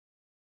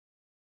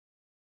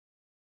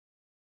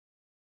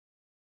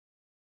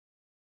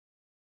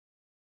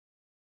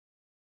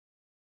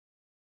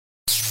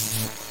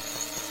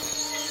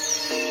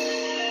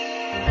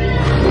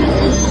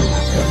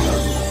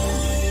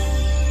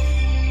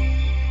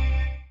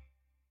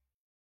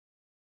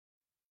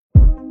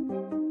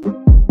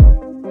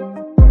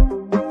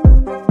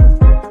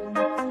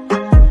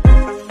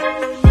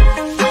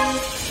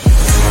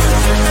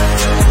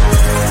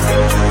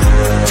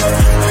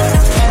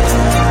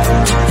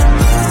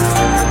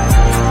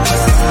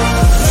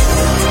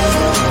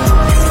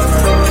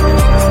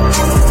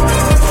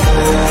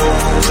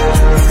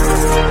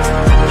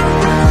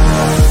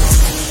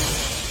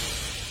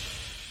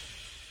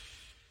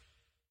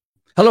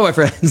Hello, my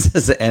friends.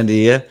 This is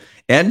Andia.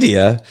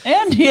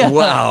 Andia.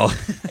 Wow.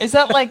 Is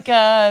that like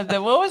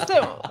what was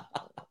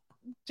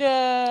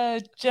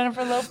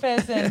Jennifer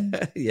Lopez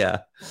and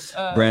Yeah.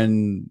 uh,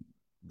 Bren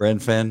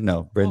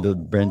No,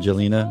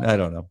 Brangelina. I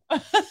don't know.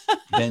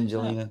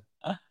 Bengelina.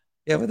 Uh,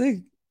 Yeah, but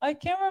they. I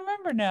can't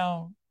remember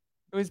now.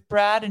 It was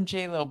Brad and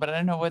J Lo, but I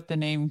don't know what the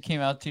name came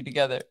out to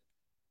together.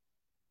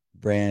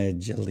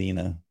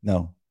 Brangelina.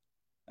 No,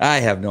 I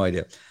have no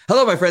idea.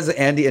 Hello, my friends.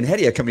 Andy and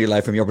Hedia coming to you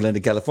live from Yorba Linda,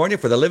 California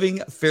for the Living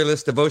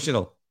Fearless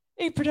Devotional.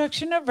 A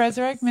production of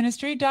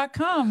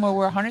resurrectministry.com, where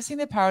we're harnessing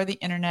the power of the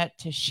internet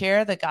to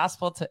share the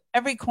gospel to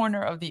every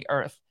corner of the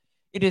earth.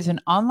 It is an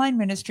online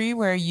ministry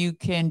where you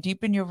can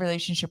deepen your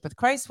relationship with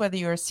Christ, whether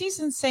you're a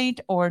seasoned saint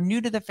or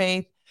new to the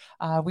faith.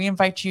 We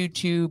invite you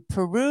to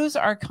peruse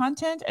our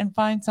content and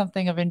find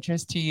something of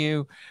interest to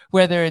you,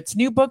 whether it's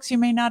new books you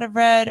may not have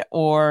read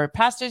or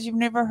pastors you've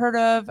never heard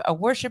of, a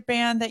worship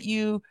band that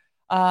you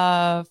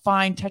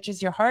find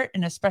touches your heart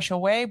in a special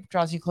way,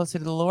 draws you closer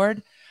to the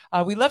Lord.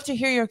 We love to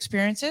hear your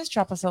experiences.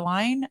 Drop us a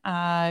line.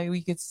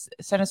 We could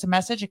send us a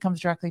message. It comes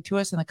directly to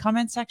us in the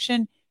comment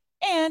section.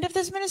 And if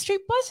this ministry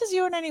blesses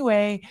you in any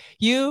way,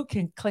 you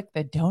can click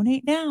the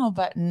donate now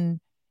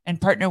button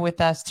and partner with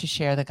us to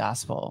share the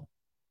gospel.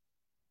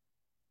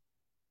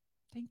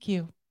 Thank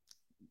you.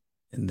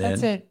 And then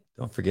that's it.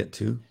 Don't forget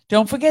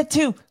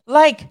to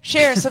like,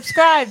 share,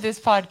 subscribe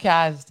this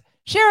podcast.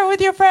 Share it with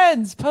your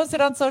friends. Post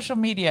it on social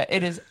media.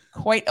 It is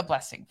quite a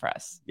blessing for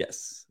us.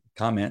 Yes.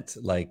 Comment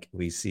like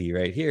we see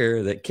right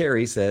here that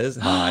Carrie says,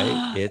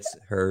 hi, it's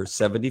her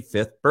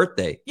 75th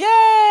birthday.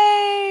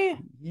 Yay!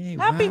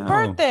 Happy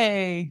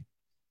birthday.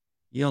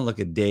 You don't look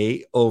a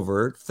day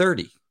over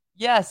 30.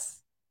 Yes.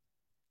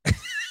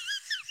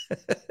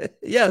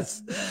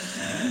 Yes.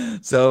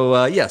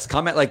 So, yes,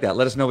 comment like that.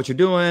 Let us know what you're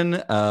doing.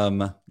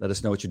 Let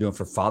us know what you're doing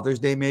for Father's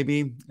Day,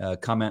 maybe.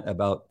 Comment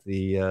about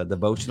the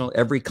devotional.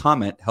 Every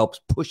comment helps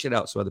push it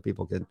out so other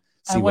people can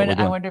see what we're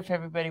doing. I wonder if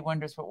everybody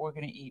wonders what we're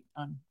going to eat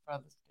on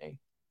Father's Day.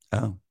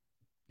 Oh,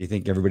 you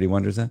think everybody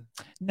wonders that?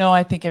 No,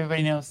 I think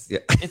everybody knows. Yeah.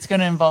 It's going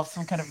to involve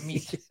some kind of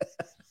meat.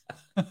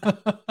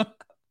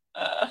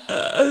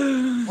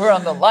 We're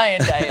on the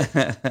lion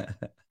diet.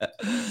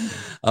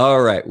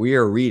 All right. We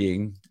are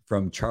reading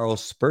from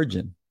Charles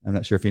Spurgeon. I'm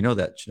not sure if you know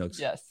that, Chinooks.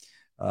 Yes.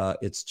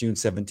 It's June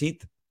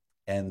 17th,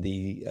 and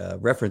the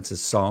reference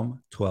is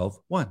Psalm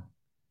 12:1.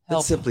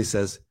 It simply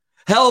says,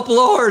 "Help,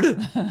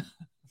 Lord!"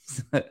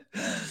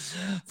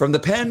 From the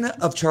pen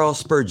of Charles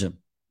Spurgeon.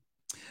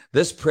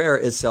 This prayer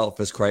itself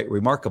is quite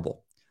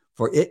remarkable,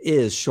 for it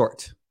is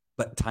short,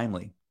 but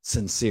timely,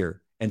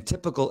 sincere, and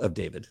typical of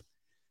David.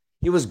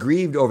 He was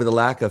grieved over the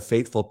lack of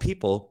faithful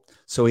people,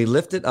 so he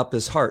lifted up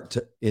his heart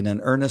in an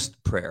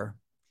earnest prayer.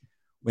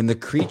 When the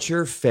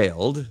creature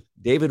failed,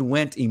 David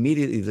went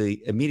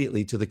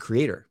immediately to the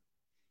Creator.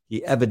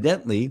 He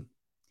evidently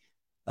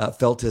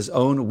felt his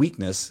own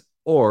weakness,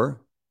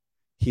 or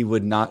he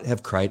would not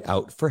have cried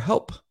out for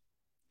help.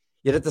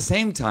 Yet at the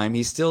same time,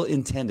 he still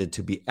intended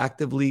to be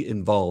actively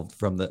involved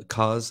for the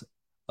cause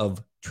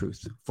of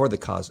truth.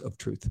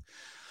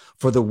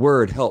 For the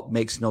word help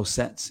makes no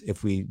sense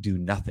if we do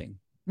nothing.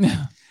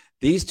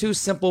 These two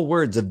simple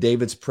words of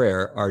David's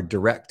prayer are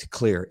direct,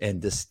 clear, and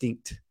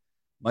distinct,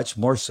 much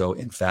more so,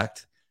 in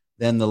fact,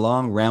 than the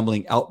long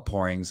rambling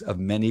outpourings of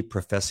many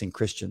professing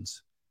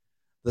Christians.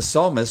 The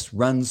psalmist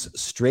runs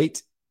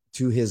straight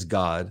to his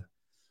God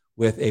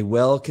with a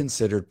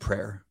well-considered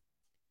prayer.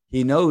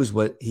 He knows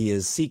what he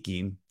is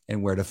seeking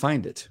and where to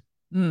find it.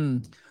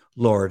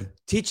 Lord,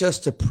 teach us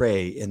to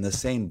pray in the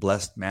same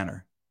blessed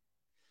manner.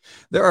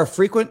 There are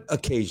frequent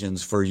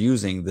occasions for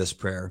using this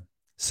prayer,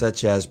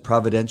 such as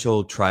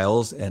providential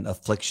trials and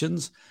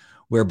afflictions,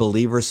 where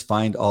believers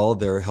find all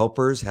their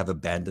helpers have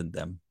abandoned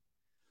them.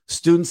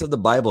 Students of the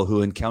Bible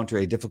who encounter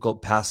a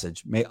difficult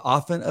passage may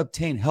often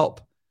obtain help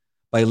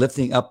by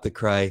lifting up the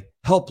cry,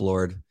 "Help,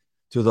 Lord,"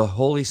 to the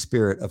Holy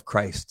Spirit of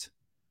Christ,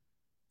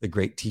 the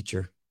great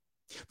teacher.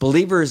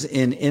 Believers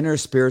in inner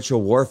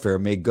spiritual warfare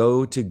may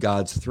go to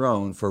God's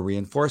throne for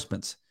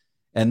reinforcements,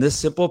 and this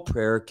simple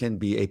prayer can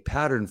be a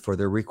pattern for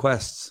their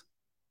requests.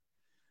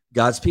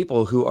 God's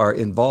people who are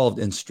involved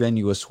in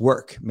strenuous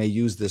work may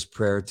use this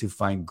prayer to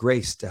find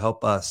grace to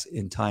help us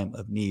in time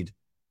of need.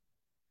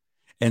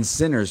 And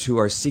sinners who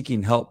are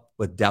seeking help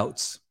with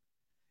doubts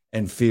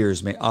and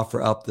fears may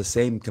offer up the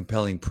same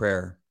compelling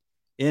prayer.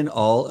 In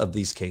all of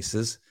these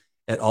cases,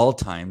 at all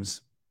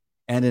times,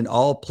 and in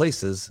all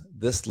places,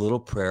 this little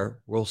prayer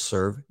will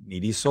serve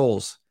needy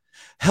souls.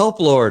 Help,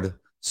 Lord,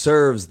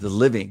 serves the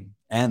living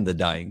and the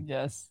dying,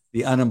 yes,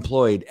 the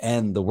unemployed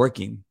and the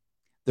working,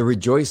 the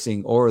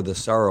rejoicing or the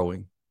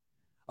sorrowing.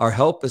 Our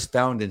help is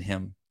found in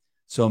him,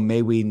 so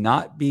may we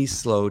not be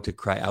slow to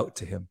cry out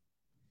to him.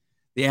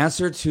 The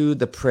answer to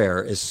the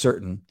prayer is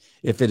certain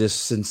if it is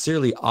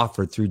sincerely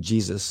offered through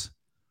Jesus,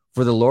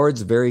 for the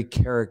Lord's very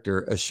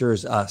character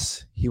assures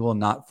us he will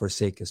not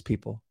forsake his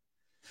people.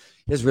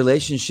 His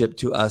relationship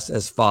to us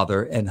as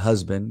father and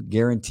husband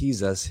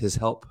guarantees us his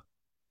help,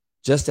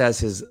 just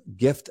as his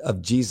gift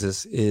of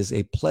Jesus is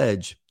a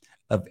pledge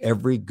of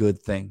every good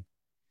thing.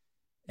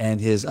 and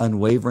his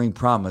unwavering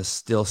promise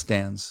still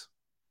stands.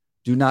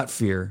 Do not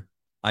fear.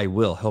 I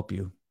will help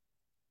you.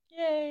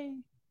 Yay.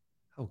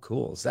 How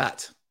cool is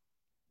that?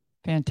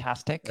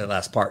 Fantastic. The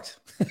last part.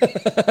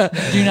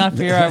 Do not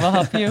fear, I will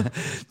help you.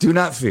 Do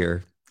not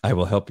fear, I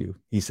will help you,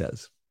 he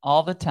says.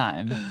 All the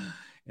time.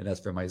 And that's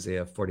from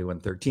Isaiah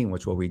 41:13,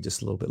 which we'll read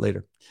just a little bit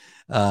later.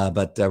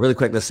 But really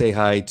quick, let's say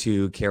hi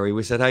to Carrie.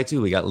 We said hi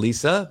to. We got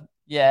Lisa.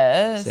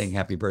 Yes. Saying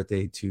happy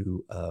birthday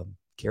to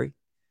Carrie.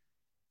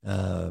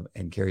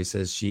 And Carrie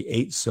says she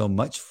ate so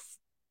much.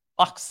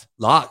 Lox.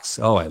 Lox.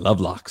 Oh, I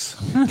love lox.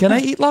 Can I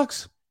eat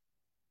lox?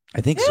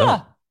 I think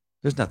so.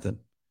 There's nothing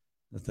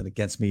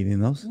against me eating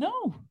those.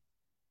 No.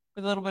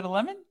 With a little bit of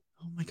lemon?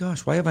 Oh my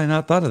gosh, why have I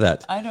not thought of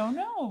that? I don't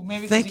know.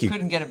 Maybe because you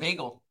couldn't get a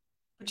bagel.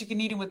 But you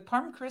can eat them with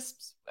Parm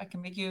crisps. I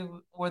can make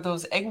you, or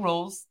those egg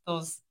rolls,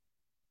 those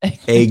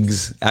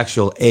eggs,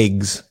 actual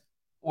eggs.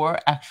 Or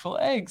actual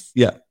eggs.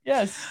 Yeah.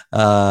 Yes.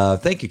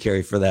 Thank you,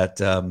 Carrie, for that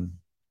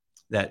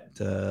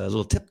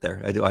little tip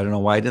there. I don't know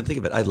why I didn't think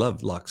of it. I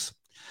love lox.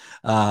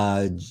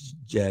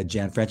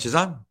 Jan French is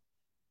on.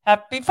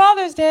 Happy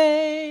Father's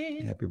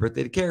Day. Happy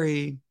birthday to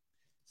Carrie.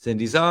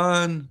 Cindy's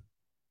on.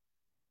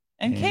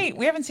 And Kate.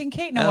 We haven't seen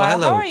Kate in a while.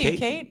 Hello, how are you,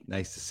 Kate?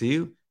 Nice to see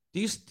you.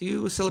 Do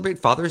you celebrate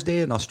Father's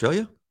Day in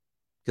Australia?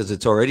 Because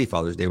it's already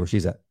Father's Day where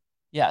she's at.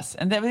 Yes.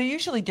 And they're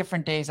usually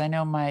different days. I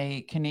know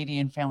my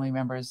Canadian family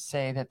members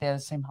say that they have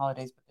the same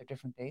holidays, but they're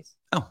different days.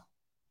 Oh.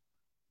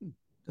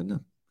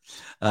 Don't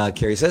know.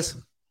 Carrie says.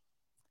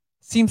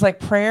 Seems like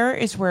prayer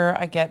is where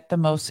I get the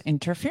most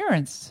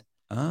interference.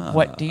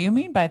 What do you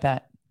mean by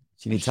that?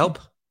 She needs help.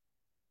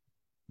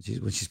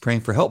 When she's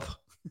praying for help.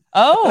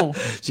 Oh.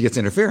 She gets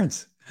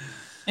interference.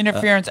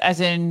 Interference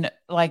as in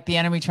like the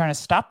enemy trying to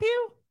stop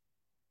you?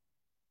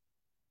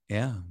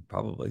 Yeah,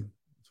 probably.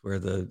 It's where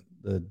the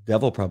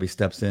devil probably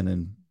steps in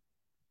and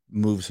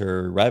moves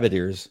her rabbit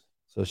ears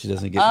so she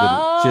doesn't get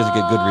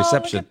good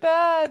reception. Look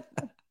at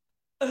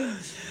that.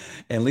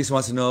 And Lisa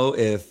wants to know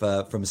if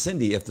from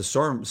Cindy if the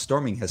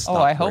storming has stopped.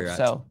 Oh, I hope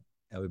so.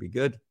 That would be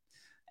good.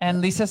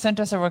 And Lisa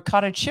sent us a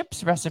ricotta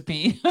chips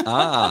recipe.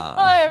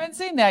 I haven't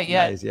seen that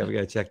yet. Nice. Yeah, we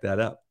got to check that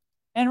out.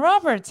 And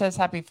Robert says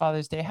happy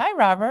Father's Day. Hi,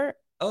 Robert.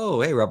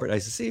 Oh, hey, Robert.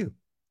 Nice to see you.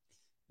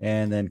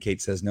 And then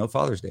Kate says no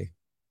Father's Day.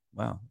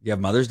 Wow. You have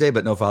Mother's Day,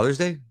 but no Father's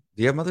Day?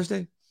 Do you have Mother's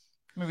Day?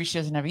 Maybe she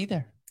doesn't have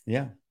either.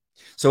 Yeah.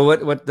 So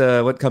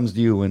what comes to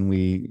you when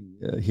we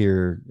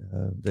hear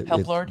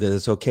Lord? That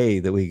it's okay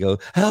that we go,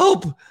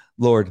 help,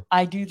 Lord?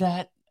 I do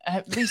that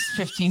at least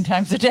 15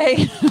 times a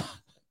day.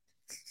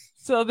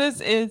 So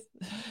this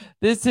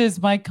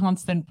is my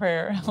constant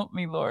prayer. Help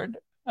me, Lord.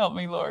 Help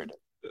me, Lord.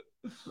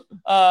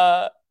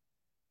 So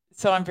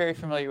I'm very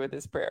familiar with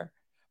this prayer.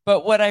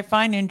 But what I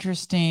find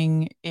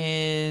interesting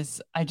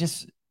is I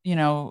just, did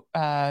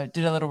a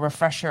little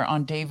refresher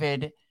on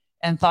David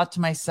and thought to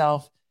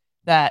myself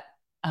that,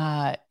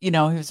 he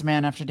was a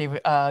man after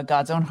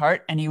God's own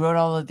heart, and he wrote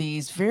all of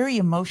these very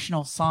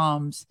emotional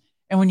Psalms.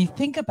 And when you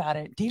think about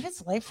it,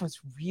 David's life was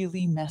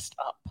really messed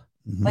up.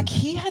 Mm-hmm. Like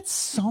he had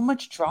so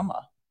much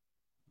drama.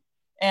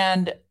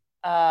 And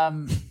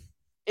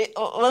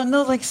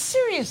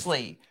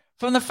seriously,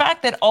 from the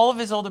fact that all of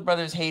his older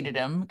brothers hated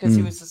him because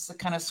he was this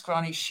kind of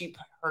scrawny sheep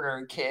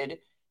herder kid,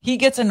 he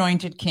gets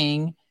anointed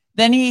king.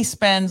 Then he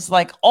spends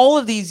like all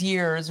of these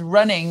years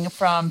running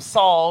from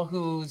Saul,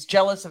 who's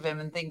jealous of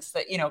him and thinks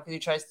that, because he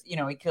tries,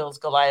 he kills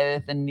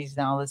Goliath and he's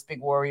now this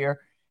big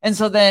warrior. And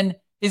so then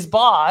his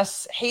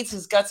boss hates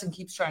his guts and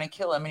keeps trying to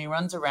kill him, and he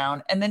runs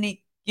around. And then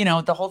he,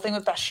 the whole thing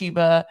with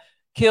Bathsheba,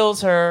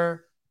 kills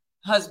her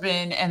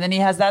husband, and then he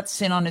has that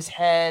sin on his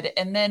head.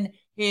 And then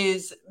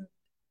his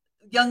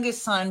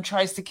youngest son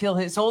tries to kill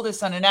his oldest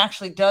son and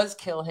actually does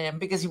kill him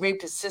because he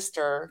raped his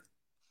sister.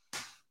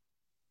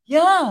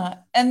 Yeah.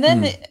 And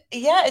then,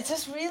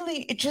 it's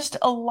just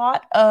a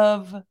lot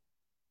of,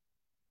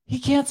 he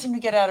can't seem to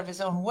get out of his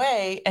own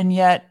way. And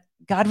yet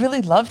God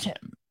really loved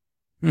him.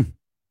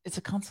 It's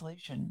a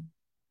consolation.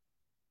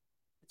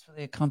 It's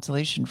really a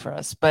consolation for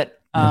us. But,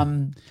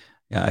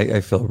 I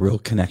feel a real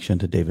connection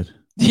to David.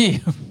 Yeah.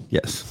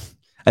 Yes.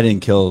 I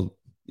didn't kill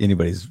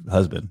anybody's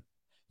husband.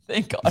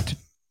 Thank God.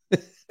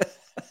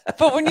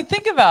 But when you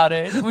think about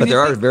it,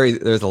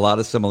 there's a lot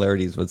of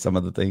similarities with some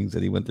of the things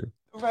that he went through.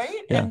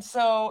 Right. Yeah. And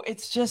so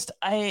it's just,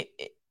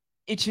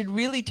 it should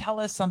really tell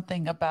us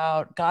something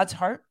about God's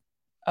heart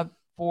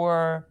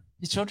for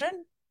his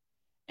children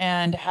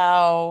and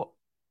how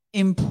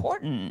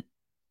important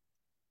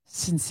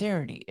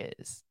sincerity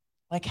is,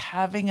 like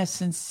having a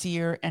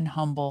sincere and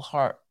humble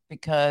heart,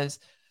 because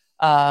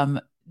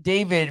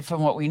David,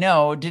 from what we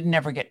know, didn't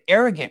ever get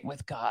arrogant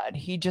with God.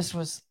 He just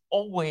was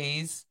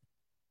always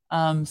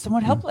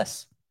somewhat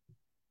helpless.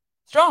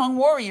 Strong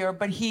warrior,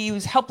 but he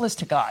was helpless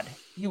to God.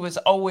 He was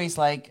always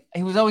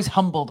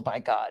humbled by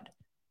God.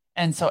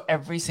 And so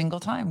every single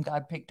time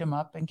God picked him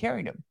up and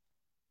carried him.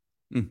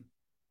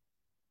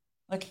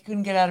 Like he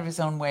couldn't get out of his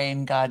own way,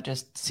 and God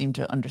just seemed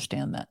to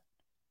understand that.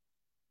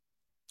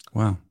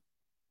 Wow.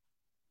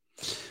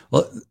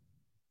 Well,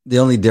 the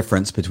only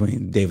difference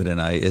between David and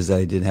I is that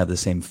I didn't have the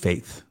same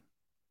faith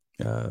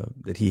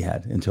that he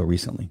had until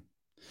recently.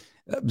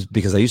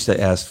 because I used to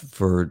ask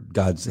for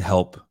God's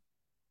help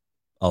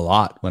a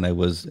lot when I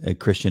was a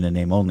Christian in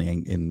name only,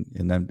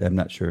 and I'm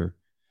not sure,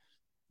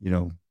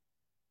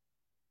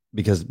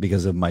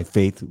 because of my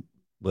faith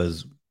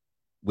was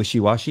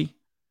wishy-washy,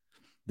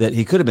 that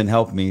he could have been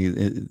helping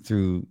me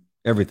through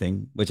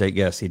everything, which I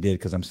guess he did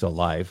because I'm still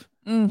alive.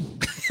 And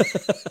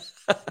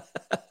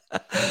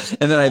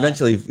then I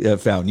eventually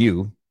found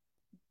you.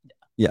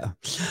 Yeah.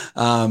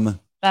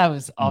 That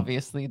was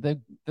obviously the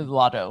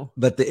lotto.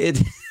 But the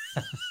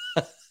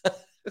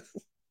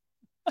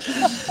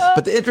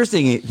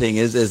interesting thing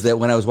is that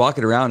when I was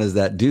walking around as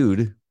that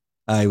dude,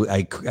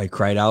 I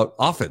cried out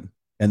often,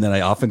 and then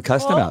I often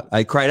cussed him out.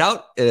 I cried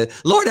out,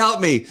 Lord,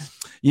 help me.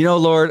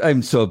 Lord,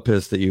 I'm so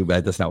pissed at you.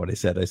 But that's not what I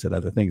said. I said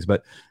other things,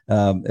 but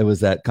it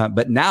was that.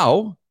 But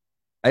now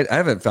I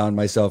haven't found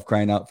myself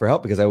crying out for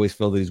help because I always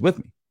feel that he's with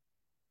me.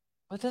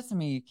 Well, it doesn't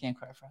mean you can't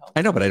cry for help.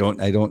 I know, but I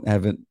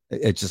haven't.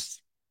 It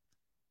just,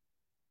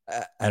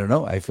 I don't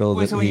know. I feel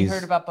that. So when you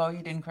heard about Bo,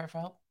 you didn't cry for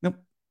help? Nope.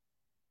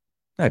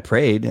 I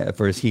prayed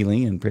for his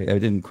healing, and I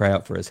didn't cry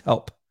out for his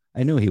help.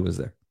 I knew he was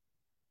there.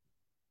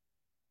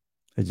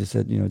 I just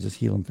said, just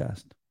heal him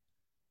fast.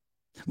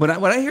 When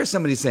I hear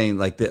somebody saying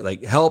like that,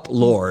 like help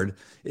Lord,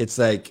 it's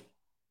like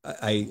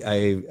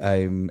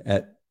I'm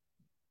at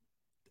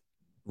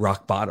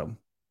rock bottom,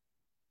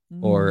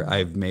 or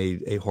I've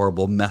made a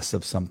horrible mess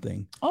of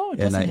something. Oh, it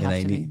doesn't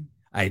have to be.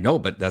 I know,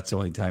 but that's the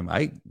only time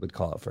I would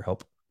call out for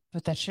help.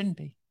 But that shouldn't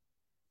be.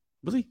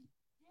 Really?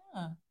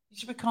 Yeah. You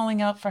should be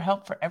calling out for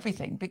help for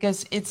everything,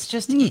 because it's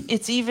just,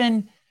 it's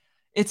even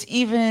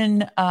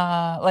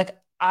like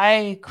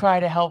I cry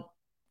to help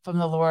from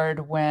the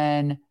Lord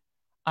when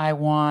I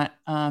want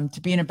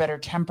to be in a better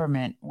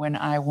temperament, when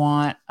I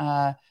want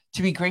to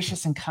be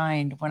gracious and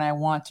kind, when I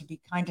want to be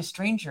kind to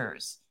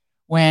strangers,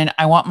 when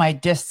I want my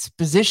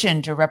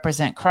disposition to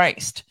represent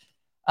Christ.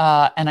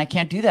 And I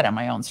can't do that on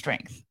my own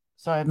strength.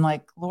 So I'm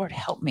like, Lord,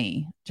 help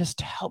me.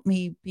 Just help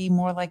me be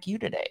more like you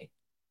today.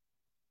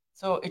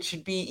 So it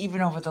should be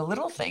even over the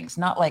little things,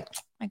 not like,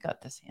 I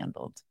got this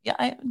handled. Yeah,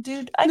 I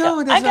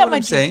got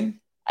my saying.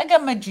 I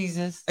got my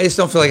Jesus. I just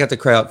don't feel like I have to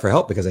cry out for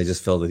help because I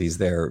just feel that he's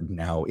there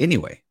now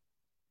anyway.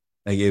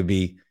 Like it'd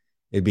be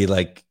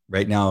like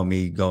right now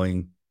me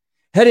going,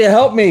 Hetty,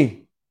 help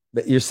me.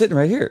 But you're sitting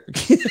right here.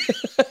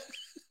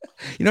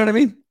 You know what I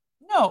mean?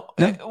 No.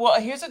 Well,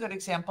 here's a good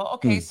example.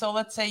 Okay, so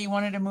let's say you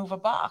wanted to move a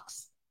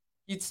box.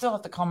 You'd still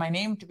have to call my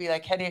name to be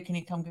like, Hetty, can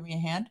you come give me a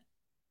hand?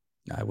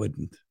 I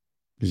wouldn't.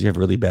 Because you have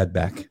really bad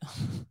back.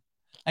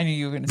 I knew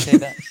you were going to say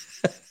that.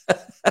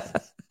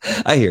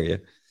 I hear you.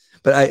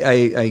 But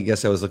I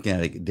guess I was looking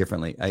at it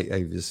differently.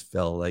 I just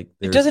felt like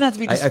it doesn't have to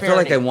be disparity. I feel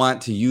like I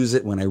want to use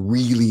it when I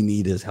really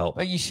need his help.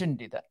 But you shouldn't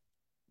do that.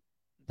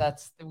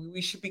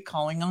 We should be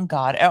calling on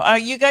God.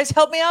 You guys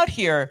help me out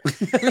here.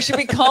 We should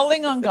be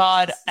calling on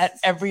God at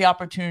every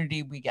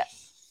opportunity we get.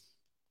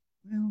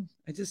 Well,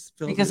 I just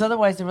feel because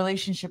otherwise the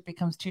relationship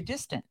becomes too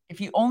distant.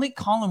 If you only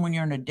call him when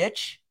you're in a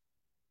ditch,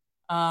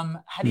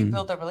 how do you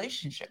build that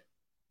relationship?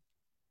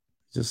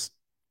 Just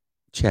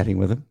chatting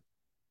with him.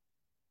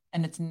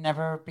 And it's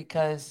never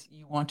because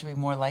you want to be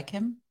more like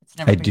him. It's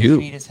never because you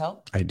need his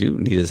help. I do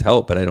need his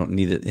help, but I don't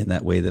need it in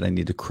that way that I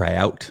need to cry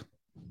out.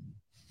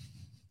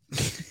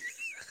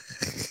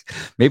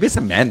 Maybe it's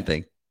a man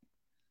thing.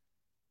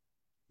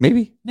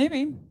 Maybe. I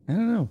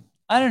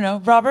don't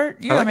know.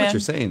 Robert, you're I like a man. what you're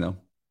saying, though.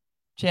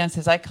 Jan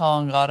says, I call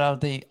on God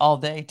all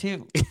day,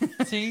 too.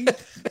 See?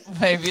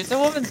 Maybe it's a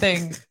woman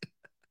thing.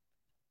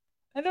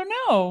 I don't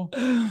know.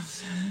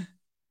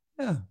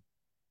 Yeah.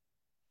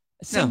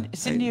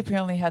 Cindy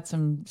apparently had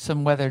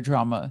some weather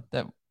drama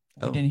that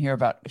we didn't hear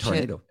about.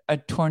 Tornado. A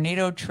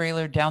tornado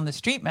trailer down the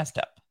street messed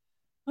up.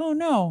 Oh,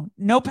 no.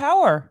 No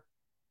power.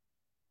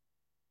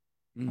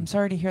 I'm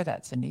sorry to hear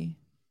that, Cindy.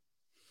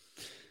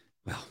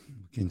 Well,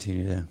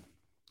 continue to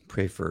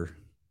pray for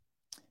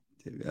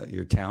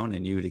your town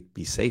and you to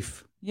be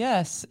safe.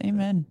 Yes,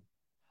 amen.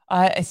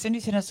 Cindy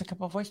sent us a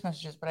couple of voice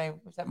messages, but I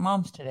was at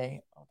Mom's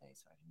today all day,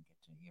 so I didn't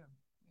get to hear them.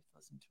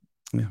 Listen to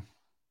them.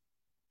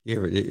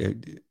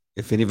 Yeah.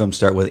 If any of them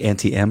start with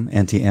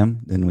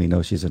anti-M, then we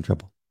know she's in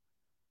trouble.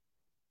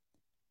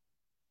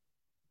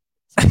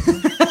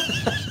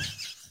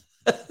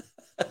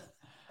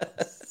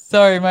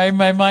 Sorry,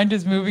 my mind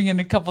is moving in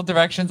a couple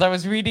directions. I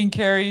was reading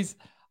Carrie's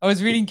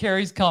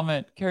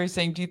comment. Carrie's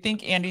saying, do you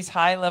think Andy's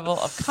high level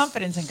of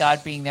confidence in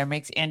God being there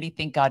makes Andy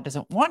think God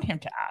doesn't want him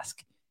to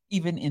ask,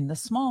 even in the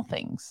small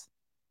things?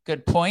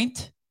 Good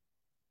point.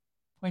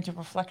 Point of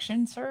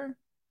reflection, sir.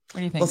 What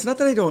do you think? Well, it's not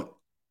that I don't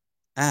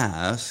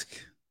ask.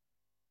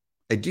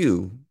 I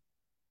do,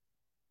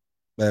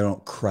 but I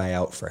don't cry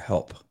out for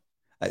help.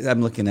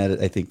 I'm looking at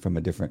it, I think, from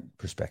a different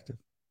perspective.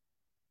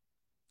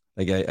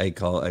 Like I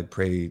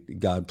pray,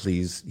 God,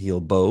 please heal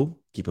Bo,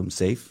 keep him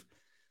safe.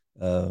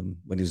 When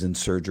he was in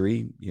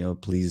surgery,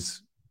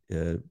 please,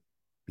 give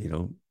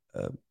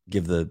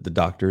the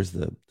doctors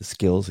the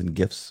skills and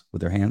gifts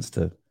with their hands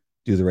to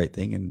do the right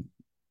thing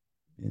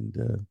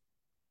and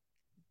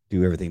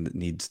do everything that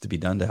needs to be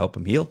done to help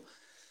him heal.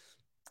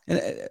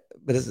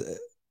 But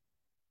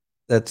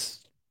that's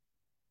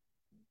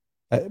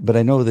But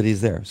I know that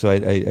he's there. So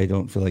I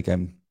don't feel like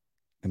I'm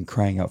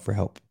crying out for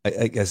help.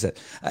 Like I said,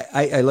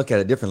 I look at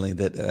it differently,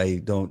 that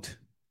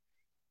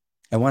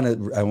I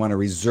want to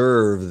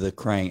reserve the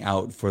crying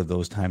out for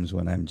those times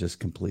when I'm just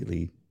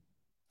completely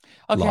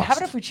Okay, how lost.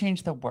 about if we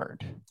change the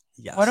word?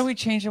 Yes. Why don't we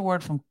change the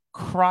word from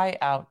cry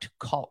out to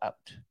call out?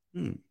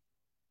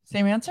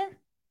 Same answer?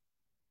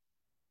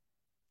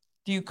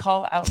 Do you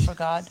call out for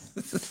God?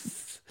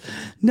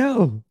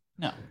 No.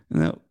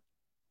 No.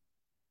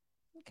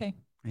 Okay.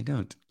 I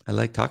don't. I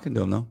like talking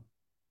to him though.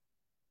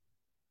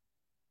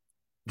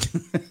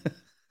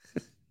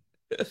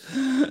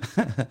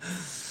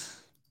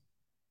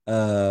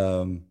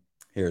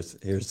 Here's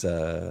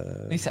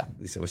Lisa.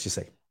 What's she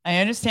say? I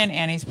understand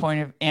Andy's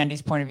point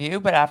of view,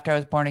 but after I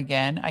was born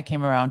again, I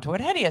came around to what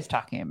Hetty is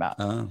talking about.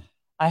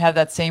 I have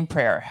that same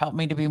prayer. Help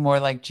me to be more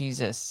like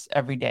Jesus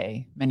every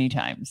day, many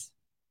times.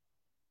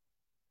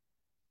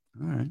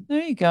 All right.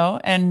 There you go.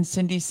 And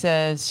Cindy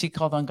says she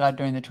called on God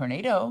during the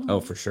tornado. Oh,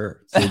 for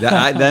sure. See,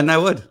 then I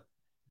would.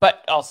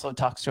 But also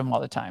talks to him all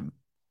the time.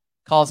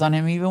 Calls on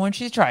him even when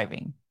she's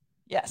driving.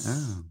 Yes.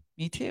 Oh.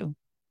 Me too.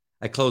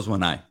 I close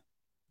one eye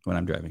when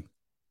I'm driving.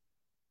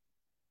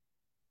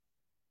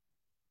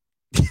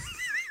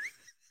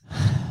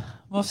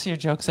 Most of your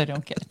jokes I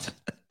don't get.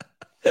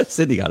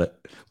 Cindy got it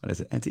when I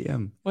said Auntie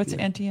M. What's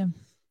Auntie M?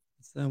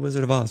 It's the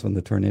Wizard of Oz when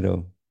the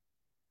tornado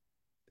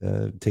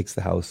takes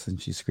the house and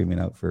she's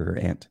screaming out for her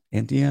aunt,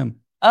 Auntie M.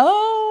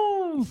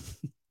 Oh.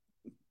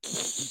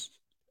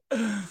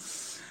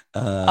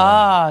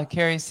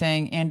 Carrie's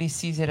saying Andy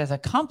sees it as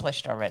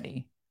accomplished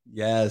already.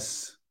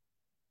 Yes.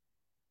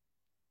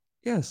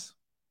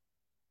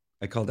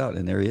 I called out,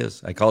 and there he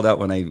is. I called out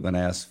when I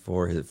asked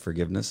for his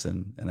forgiveness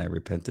and I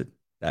repented.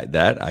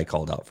 That I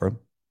called out for him.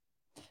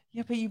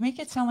 Yeah, but you make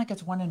it sound like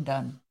it's one and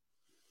done.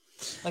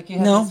 Like you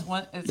have this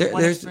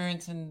one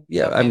experience, and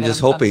I'm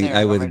just hoping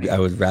I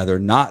would rather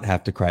not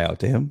have to cry out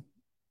to him.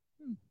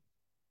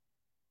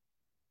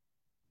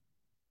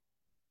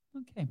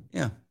 Okay.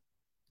 Yeah.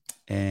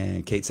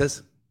 And Kate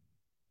says,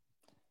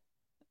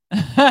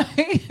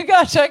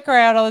 "Gosh, I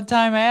cry out all the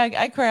time.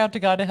 I cry out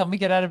to God to help me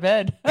get out of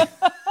bed."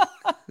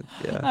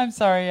 Yeah. I'm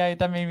sorry,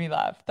 that made me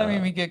laugh. That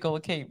made me giggle,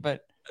 Kate.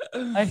 But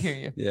I hear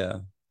you. Yeah.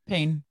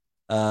 Pain.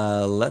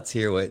 Let's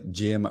hear what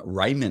Jim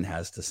Ryman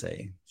has to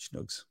say.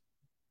 Schnooks.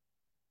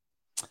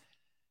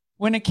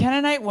 When a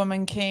Canaanite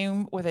woman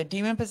came with a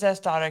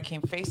demon-possessed daughter,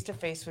 came face to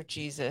face with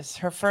Jesus,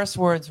 her first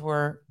words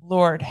were,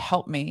 "Lord,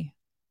 help me."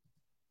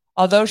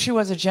 Although she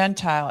was a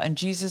Gentile and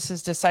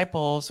Jesus'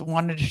 disciples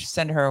wanted to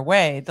send her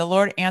away, the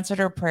Lord answered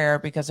her prayer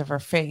because of her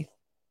faith.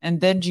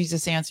 And then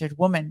Jesus answered,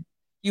 "Woman,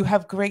 you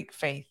have great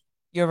faith.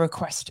 Your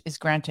request is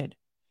granted."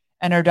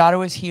 And her daughter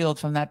was healed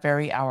from that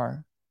very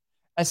hour.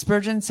 As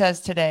Spurgeon says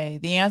today,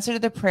 the answer to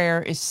the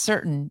prayer is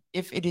certain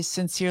if it is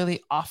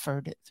sincerely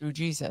offered through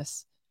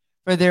Jesus.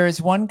 For there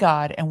is one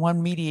God and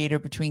one mediator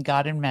between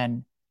God and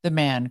men, the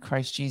man,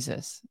 Christ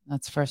Jesus.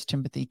 That's 1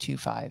 Timothy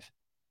 2:5.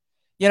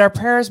 Yet our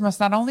prayers must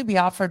not only be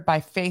offered by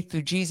faith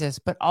through Jesus,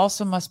 but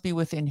also must be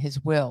within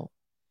his will.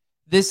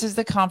 This is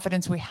the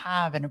confidence we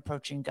have in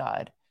approaching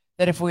God,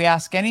 that if we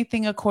ask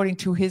anything according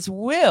to his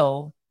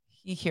will,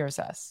 he hears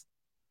us.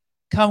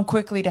 Come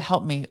quickly to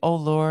help me, O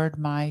Lord,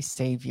 my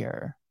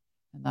Savior.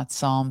 And that's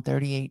Psalm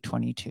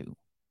 38:22.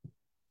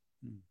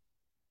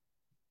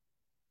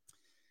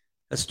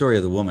 That story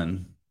of the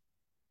woman.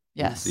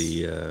 Yes.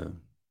 The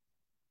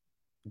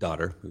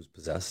daughter who's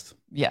possessed.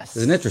 Yes.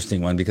 It's an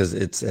interesting one because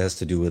it has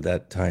to do with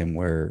that time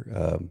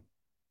where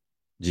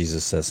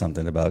Jesus says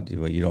something about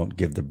you don't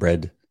give the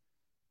bread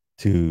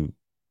to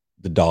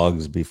the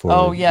dogs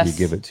before you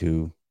give it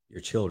to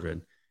your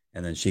children.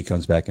 And then she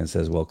comes back and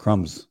says, well,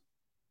 crumbs.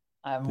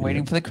 I'm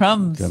waiting for the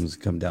crumbs.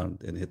 Come down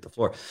and hit the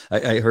floor.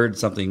 I heard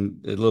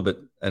something a little bit,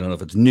 I don't know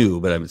if it's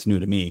new, but it's new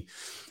to me,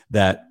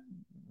 that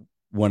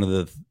one of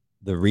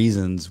the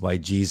reasons why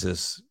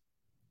Jesus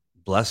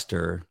blessed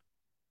her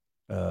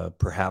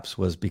perhaps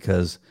was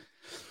because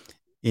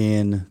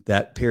in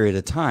that period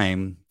of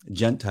time,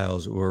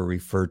 Gentiles were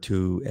referred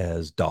to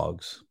as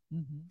dogs.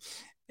 Mm-hmm.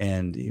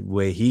 And the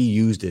way he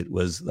used it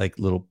was like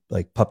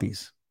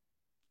puppies.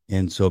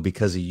 And so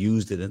because he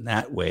used it in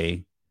that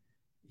way,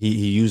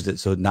 he used it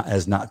so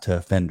not to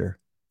offend her.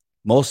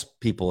 Most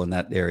people in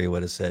that area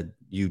would have said,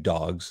 "You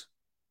dogs,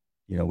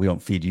 we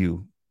don't feed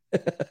you."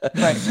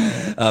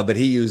 Right. But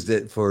he used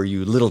it for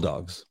 "you little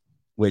dogs,"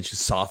 which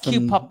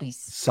softened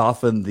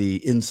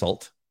the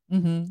insult.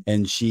 Mm-hmm.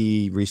 And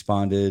she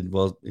responded,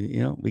 "Well,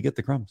 we get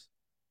the crumbs."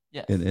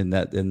 Yes. And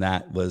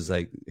that was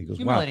like, he goes,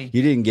 humility. "Wow,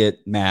 you didn't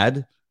get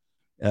mad,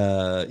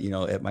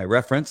 at my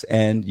reference,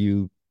 and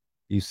you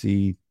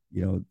see,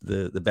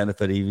 the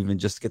benefit of even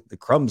just get the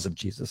crumbs of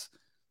Jesus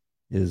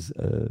is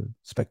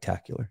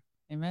spectacular."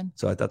 Amen.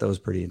 So I thought that was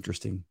pretty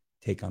interesting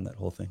take on that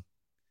whole thing.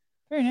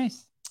 Very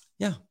nice.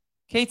 Yeah.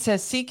 Kate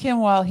says, "Seek him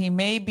while he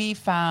may be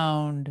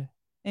found."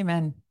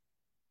 Amen.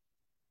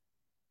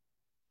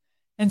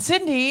 And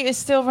Cindy is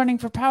still running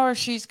for power.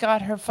 She's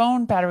got her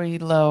phone battery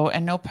low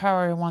and no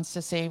power and wants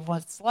to save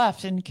what's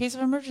left in case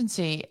of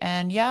emergency.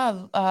 And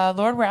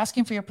Lord, we're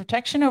asking for your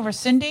protection over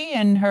Cindy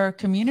and her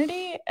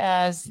community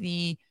as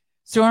the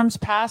storms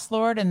pass,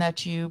 Lord, and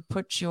that you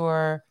put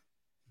your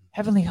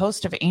heavenly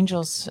host of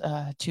angels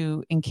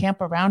to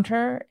encamp around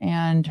her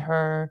and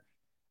her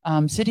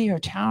city, her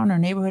town, her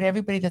neighborhood,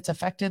 everybody that's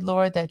affected,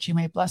 Lord, that you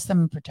may bless them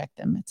and protect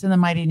them. It's in the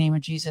mighty name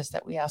of Jesus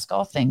that we ask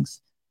all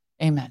things.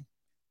 Amen.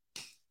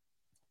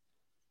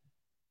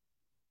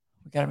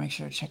 We got to make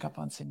sure to check up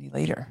on Cindy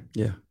later.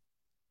 Yeah.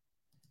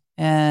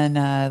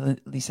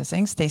 And Lisa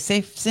saying, stay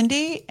safe,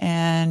 Cindy.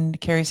 And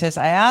Carrie says,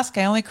 I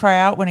only cry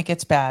out when it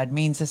gets bad.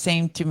 Means the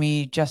same to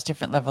me, just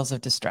different levels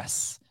of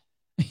distress.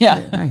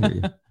 Yeah. I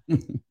hear you.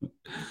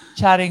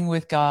 Chatting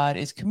with God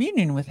is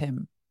communion with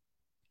him.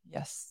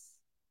 Yes.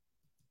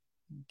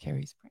 And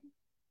Carrie's praying.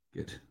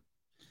 Good.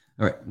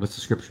 All right. What's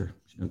the scripture,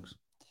 Snooks?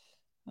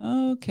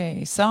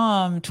 Okay.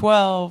 Psalm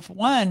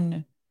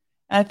 12:1.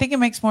 I think it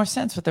makes more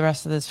sense with the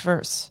rest of this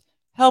verse.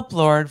 Help,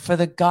 Lord, for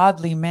the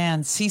godly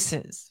man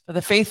ceases, for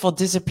the faithful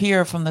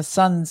disappear from the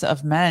sons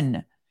of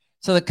men.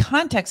 So the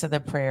context of the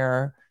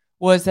prayer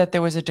was that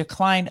there was a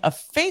decline of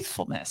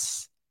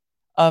faithfulness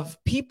of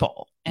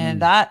people.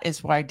 And that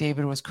is why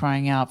David was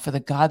crying out, for the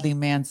godly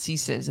man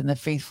ceases and the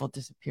faithful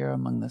disappear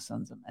among the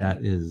sons of men.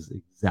 That is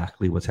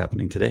exactly what's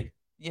happening today.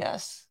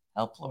 Yes.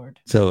 Help, Lord.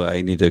 So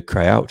I need to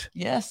cry out.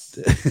 Yes.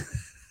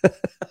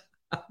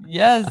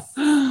 Yes.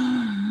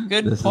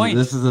 Good point.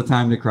 This is the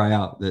time to cry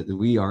out that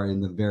we are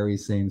in the very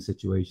same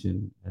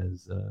situation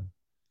as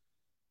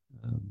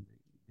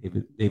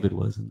David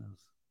was in those.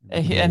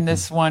 And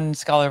this one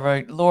scholar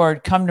wrote,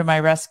 Lord, come to my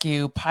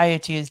rescue.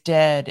 Piety is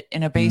dead.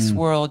 In a base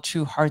world,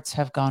 true hearts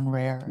have gone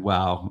rare.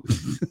 Wow.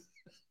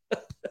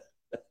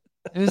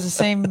 It was the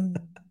same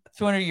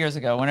 200 years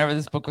ago, whenever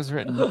this book was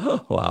written.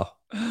 Wow.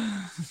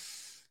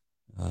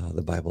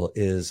 The Bible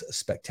is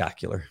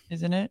spectacular.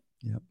 Isn't it?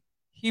 Yep.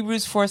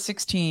 Hebrews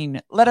 4:16.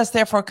 Let us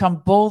therefore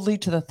come boldly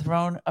to the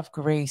throne of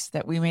grace,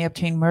 that we may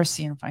obtain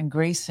mercy and find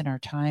grace in our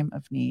time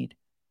of need.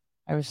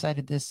 I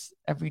recited this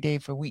every day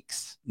for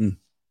weeks when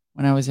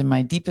I was in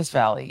my deepest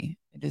valley.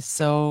 It is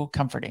so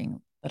comforting.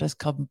 Let us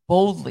come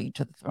boldly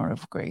to the throne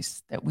of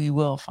grace, that we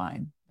will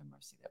find the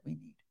mercy that we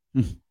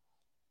need.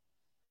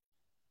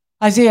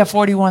 Isaiah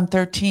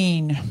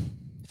 41:13.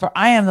 For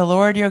I am the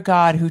Lord your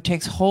God, who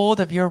takes hold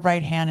of your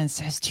right hand and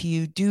says to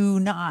you, do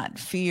not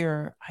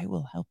fear, I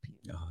will help you.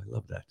 Oh, I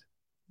love that.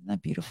 Isn't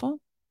that beautiful?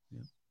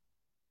 Yeah.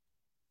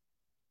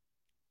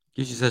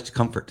 Gives you such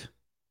comfort.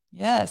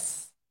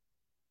 Yes.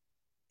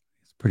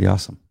 It's pretty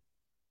awesome.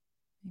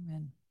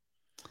 Amen.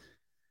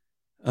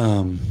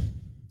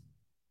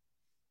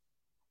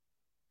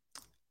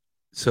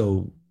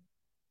 So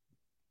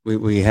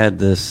we had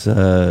this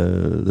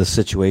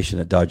situation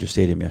at Dodger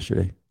Stadium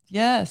yesterday.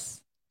 Yes.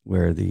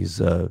 Where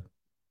these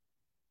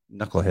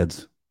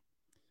knuckleheads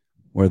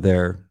were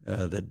there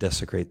that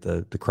desecrate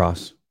the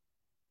cross,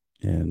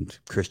 and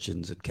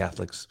Christians and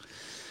Catholics.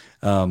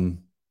 And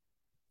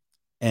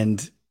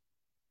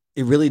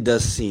it really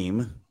does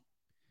seem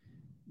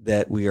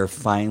that we are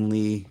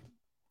finally,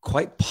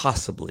 quite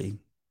possibly,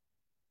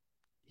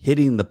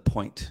 hitting the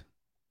point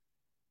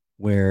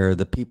where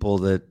the people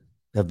that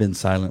have been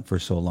silent for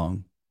so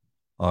long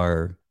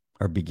are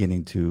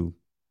beginning to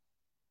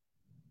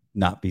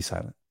not be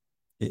silent.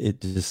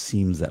 It just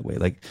seems that way.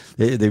 Like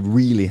they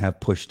really have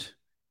pushed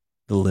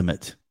the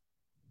limit,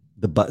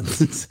 the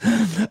buttons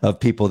of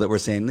people that were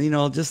saying,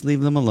 just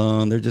leave them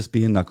alone. They're just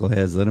being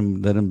knuckleheads. Let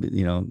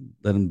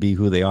them be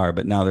who they are.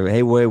 But now they're,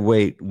 hey,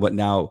 wait, what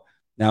now?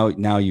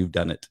 Now you've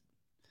done it.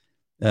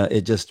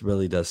 It just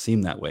really does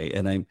seem that way.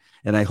 And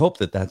I hope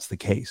that that's the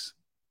case,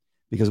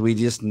 because we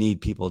just need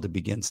people to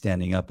begin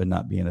standing up and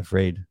not being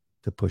afraid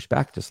to push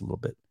back just a little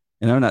bit.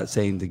 And I'm not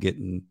saying to get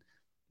in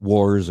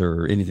wars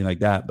or anything like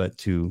that, but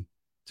to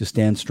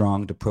stand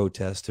strong, to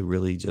protest, to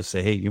really just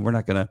say, hey, we're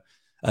not going to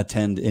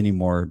attend any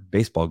more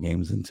baseball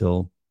games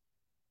until,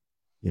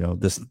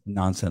 this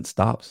nonsense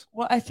stops.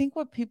 Well, I think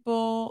what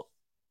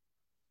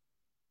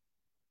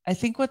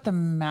the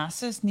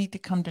masses need to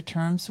come to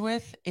terms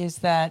with is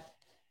that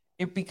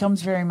it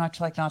becomes very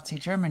much like Nazi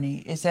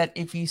Germany, is that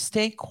if you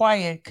stay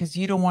quiet because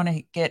you don't want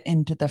to get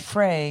into the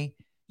fray,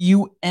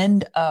 you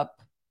end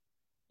up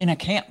in a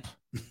camp.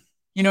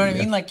 You know what I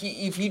mean? Like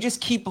if you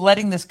just keep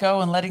letting this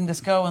go and letting this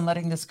go and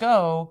letting this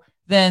go,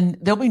 then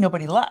there'll be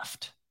nobody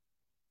left.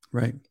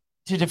 Right.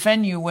 To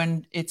defend you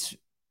when it's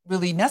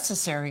really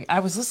necessary. I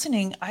was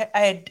listening.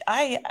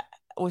 I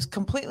was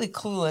completely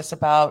clueless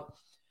about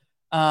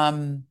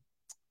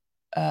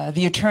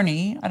the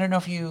attorney. I don't know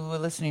if you were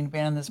listening to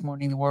Bannon this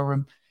morning, the War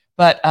Room,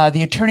 but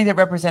the attorney that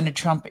represented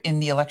Trump in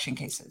the election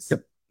cases.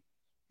 Yep.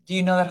 Do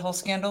you know that whole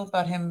scandal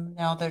about him?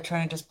 Now they're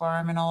trying to disbar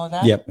him and all of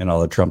that? Yep. And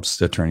all of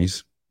Trump's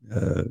attorneys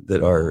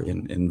that are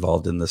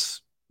involved in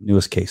this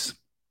newest case.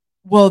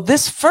 Well,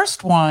 this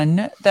first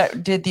one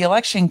that did the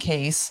election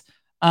case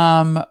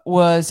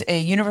was a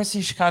University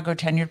of Chicago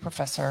tenured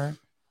professor,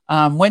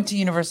 went to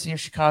University of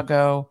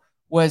Chicago,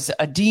 was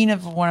a dean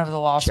of one of the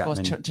law schools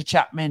to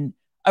Chapman,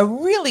 a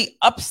really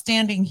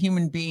upstanding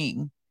human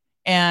being.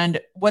 And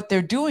what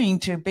they're doing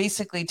to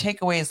basically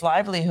take away his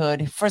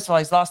livelihood, first of all,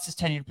 he's lost his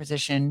tenured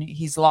position.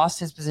 He's lost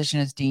his position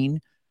as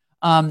dean.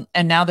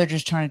 And now they're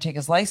just trying to take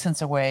his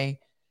license away.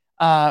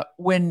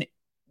 When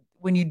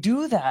you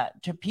do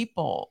that to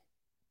people,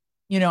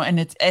 and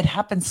it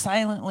happens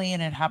silently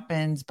and it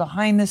happens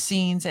behind the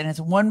scenes and it's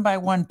one by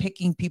one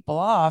picking people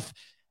off,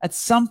 at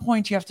some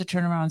point you have to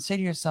turn around and say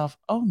to yourself,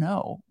 oh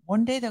no,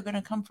 one day they're going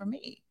to come for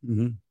me.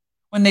 Mm-hmm.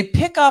 When they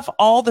pick off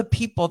all the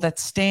people that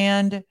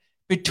stand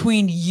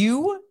between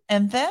you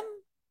and them,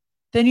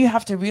 then you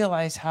have to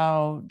realize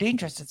how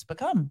dangerous it's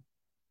become.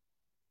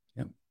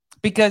 Yep.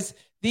 Because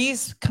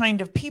these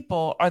kind of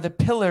people are the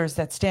pillars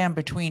that stand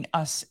between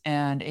us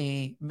and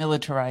a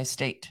militarized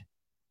state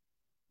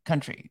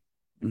country,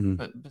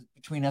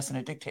 between us and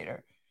a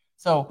dictator.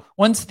 So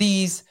once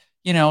these,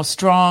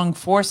 strong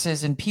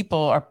forces and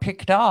people are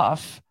picked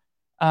off,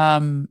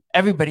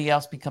 everybody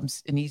else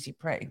becomes an easy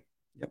prey.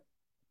 Yep.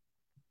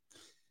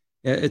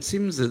 Yeah, it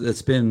seems that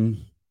it's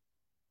been,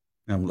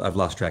 I've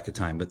lost track of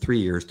time, but 3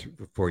 years,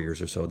 4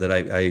 years or so that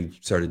I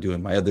started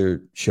doing my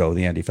other show,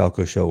 the Andy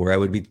Falco Show, where I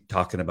would be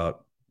talking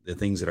about the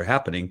things that are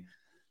happening.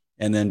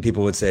 And then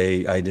people would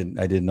say, I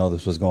didn't know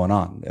this was going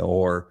on.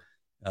 Or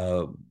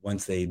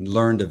once they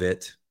learned of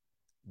it,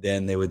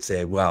 then they would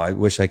say, wow, I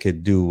wish I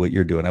could do what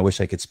you're doing. I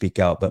wish I could speak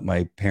out, but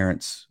my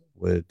parents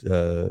would,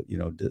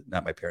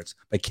 not my parents,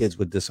 my kids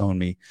would disown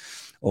me.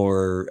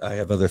 Or I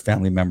have other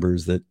family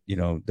members that,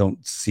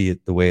 don't see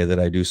it the way that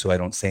I do. So I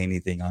don't say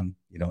anything on,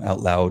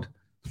 out loud.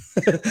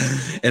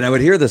 And I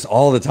would hear this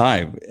all the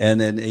time. And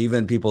then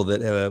even people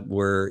that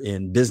were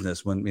in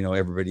business when,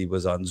 everybody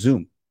was on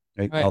Zoom,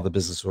 right? All the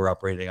businesses were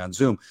operating on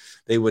Zoom.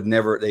 They weren't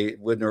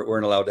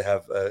allowed to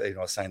have,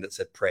 a sign that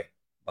said pray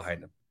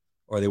behind them,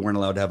 or they weren't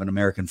allowed to have an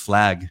American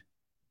flag,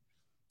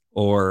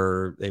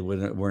 or they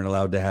weren't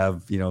allowed to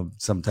have,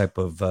 some type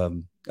of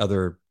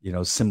other,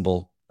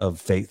 symbol of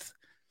faith.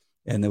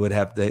 And they would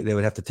have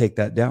to take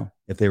that down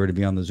if they were to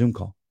be on the Zoom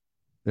call.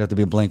 It'd have to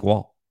be a blank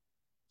wall,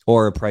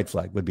 or a pride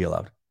flag would be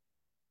allowed.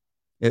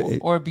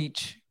 Or a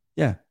beach.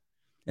 Yeah.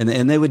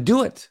 And they would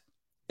do it.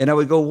 And I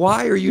would go,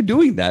 why are you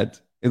doing that?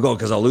 And go,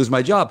 because I'll lose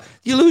my job.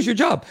 You lose your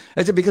job.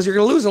 I said, because you're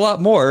going to lose a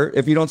lot more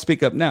if you don't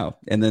speak up now.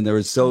 And then there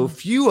was so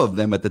few of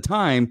them at the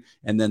time.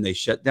 And then they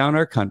shut down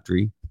our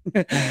country.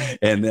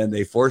 And then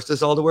they forced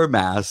us all to wear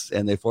masks,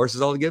 and they forced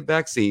us all to get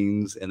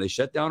vaccines, and they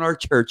shut down our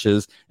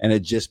churches. And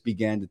it just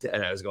began to,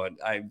 and I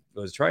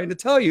was trying to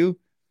tell you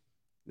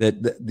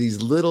that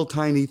these little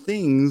tiny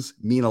things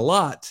mean a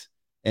lot,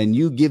 and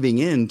you giving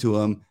in to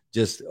them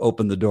just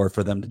opened the door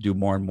for them to do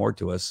more and more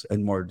to us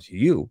and more to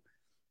you.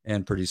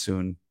 And pretty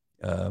soon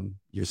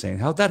you're saying,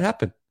 how'd that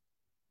happen?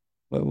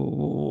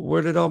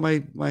 Where did all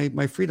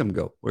my freedom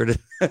go? Where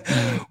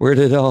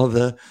did all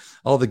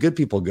the good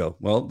people go?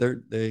 Well,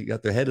 they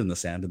got their head in the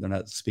sand and they're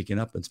not speaking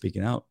up and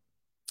speaking out.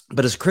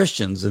 But as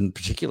Christians in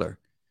particular,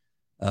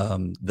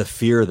 the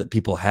fear that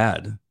people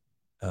had,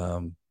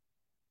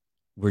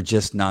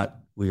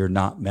 we are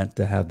not meant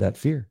to have that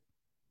fear.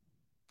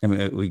 I mean,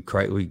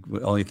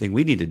 the only thing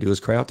we need to do is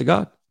cry out to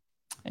God.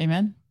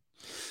 Amen.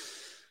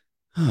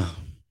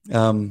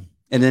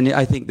 And then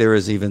I think there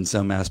is even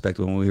some aspect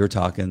when we were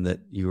talking that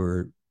you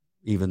were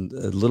even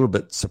a little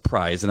bit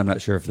surprised, and I'm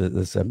not sure if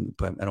this, I don't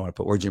want to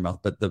put words in your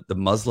mouth, but the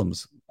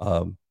Muslims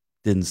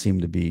didn't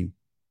seem to be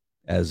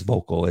as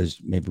vocal as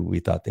maybe we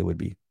thought they would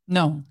be.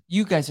 No,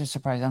 you guys are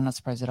surprised. I'm not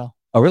surprised at all.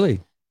 Oh,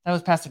 really? That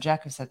was Pastor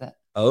Jack who said that.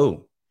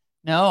 Oh.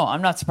 No,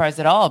 I'm not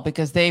surprised at all,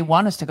 because they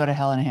want us to go to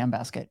hell in a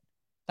handbasket.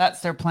 That's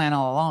their plan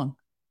all along.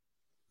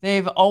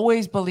 They've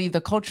always believed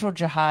the cultural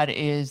jihad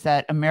is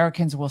that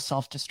Americans will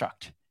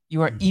self-destruct.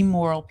 You are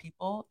immoral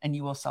people and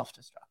you will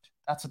self-destruct.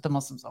 That's what the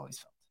Muslims always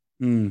felt.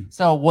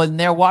 So when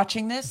they're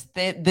watching this,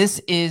 this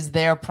is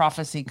their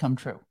prophecy come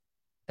true,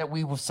 that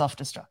we will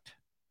self-destruct.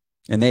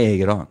 And they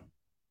egg it on.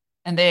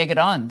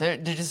 They're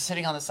just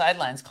sitting on the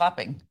sidelines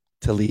clapping.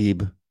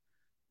 Tlaib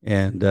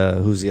and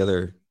who's the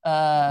other?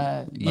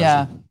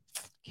 Yeah.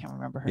 Can't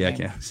remember her name. Yeah, I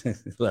can't.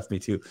 It left me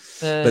too.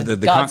 The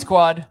God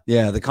Squad.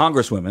 Yeah, the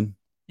congresswomen.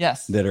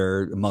 Yes. That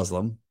are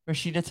Muslim.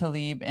 Rashida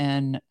Tlaib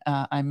and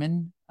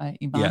Iman.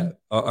 Yeah,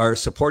 are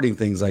supporting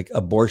things like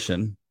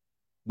abortion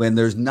when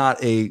there's not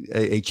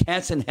a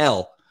chance in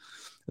hell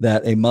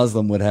that a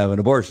Muslim would have an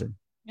abortion.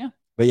 Yeah.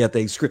 But yet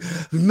they scream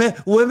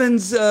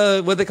women's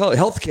what they call it,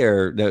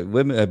 healthcare,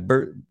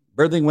 women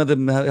birthing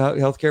women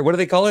healthcare. What do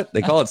they call it?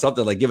 They call it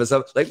something like give us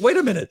up. Like, wait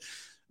a minute,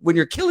 when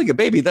you're killing a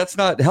baby, that's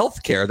not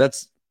healthcare.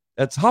 That's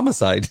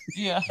homicide.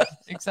 Yeah,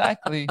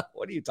 exactly.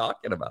 What are you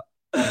talking about?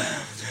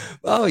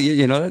 Oh,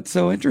 that's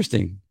so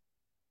interesting.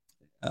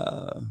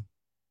 Yeah.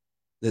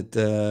 I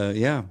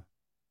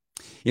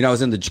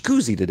was in the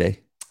jacuzzi today.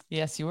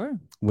 Yes, you were.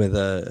 With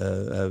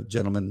a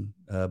gentleman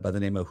by the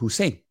name of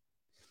Hussein.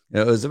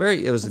 Hussein. Is that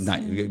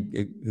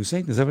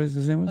what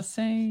his name was?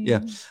 Hussein. Yeah.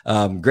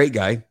 Great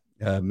guy.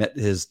 Met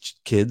his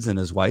kids and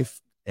his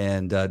wife,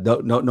 and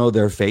don't know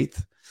their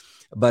faith,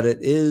 but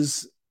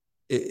it's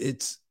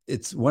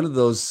one of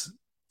those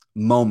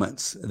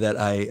moments that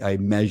I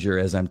measure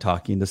as I'm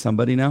talking to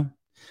somebody now.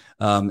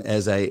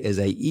 as I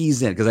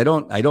ease in, because I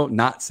don't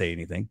not say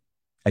anything.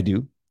 I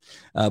do,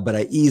 but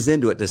I ease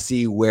into it to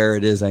see where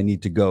it is I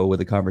need to go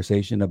with a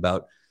conversation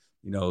about,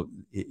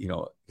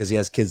 because he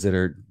has kids that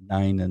are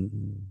 9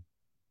 and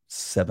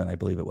 7, I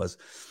believe it was,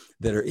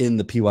 that are in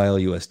the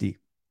PYLUSD.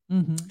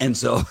 Mm-hmm. And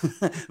so,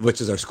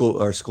 which is our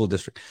school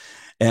district.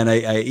 And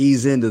I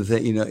ease into the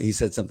thing, he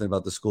said something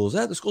about the schools.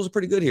 The schools are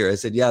pretty good here. I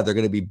said, yeah, they're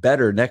going to be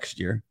better next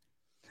year.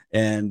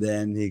 And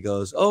then he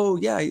goes, oh,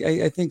 yeah,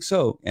 I think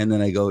so. And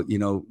then I go,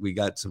 we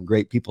got some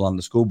great people on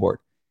the school board.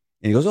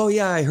 And he goes, oh,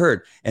 yeah, I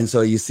heard. And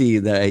so you see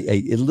that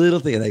a little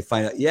thing, and I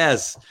find out,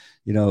 yes,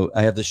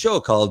 I have the show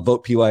called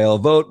Vote PYL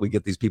Vote. We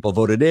get these people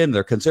voted in.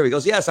 They're conservative. He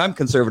goes, yes, I'm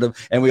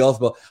conservative. And we all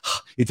go,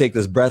 you take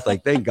this breath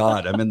like, thank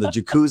God, I'm in the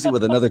jacuzzi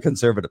with another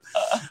conservative.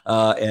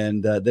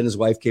 And then his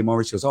wife came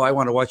over. She goes, oh, I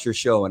want to watch your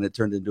show. And it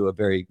turned into a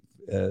very,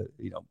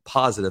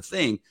 positive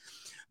thing.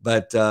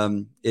 But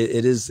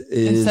it is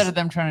instead of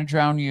them trying to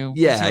drown you.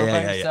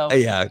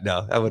 Yeah.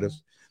 No, I would have.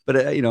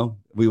 But,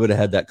 we would have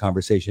had that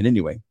conversation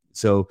anyway.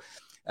 So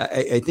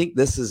I think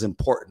this is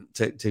important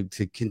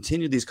to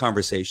continue these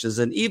conversations.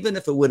 And even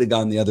if it would have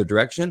gone the other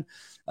direction,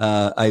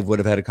 I would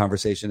have had a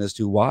conversation as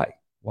to why.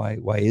 Why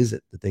is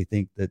it that they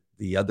think that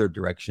the other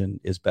direction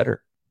is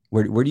better?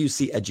 Where do you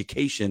see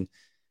education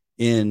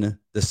in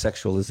the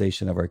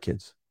sexualization of our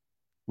kids?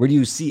 Where do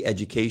you see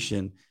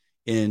education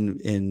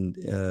in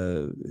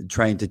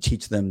trying to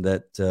teach them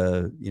that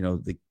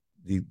the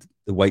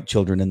white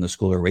children in the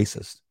school are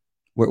racist?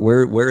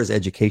 Where is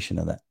education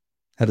in that?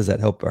 How does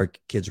that help our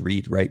kids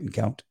read, write, and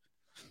count?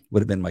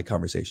 Would have been my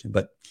conversation.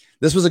 But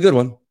this was a good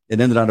one. It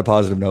ended on a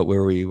positive note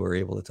where we were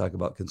able to talk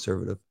about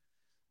conservative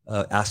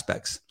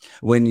aspects.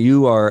 When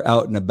you are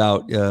out and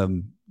about,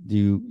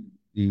 do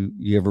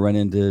you ever run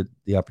into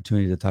the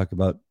opportunity to talk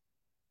about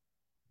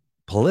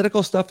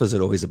political stuff? Or is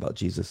it always about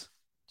Jesus?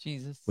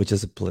 Jesus. Which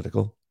is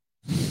political.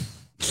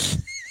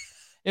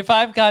 If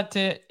I've got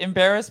to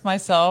embarrass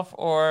myself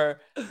or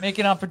make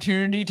an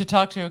opportunity to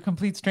talk to a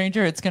complete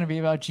stranger, it's going to be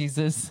about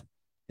Jesus.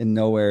 And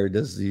nowhere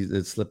does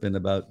it slip in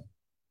about.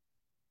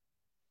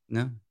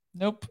 No.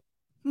 Nope.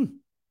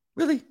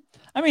 Really?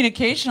 I mean,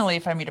 occasionally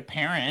if I meet a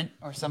parent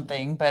or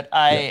something, but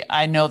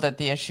I know that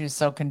the issue is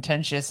so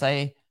contentious.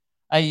 I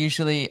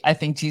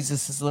think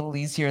Jesus is a little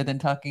easier than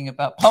talking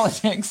about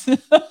politics.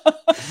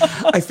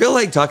 I feel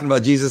like talking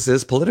about Jesus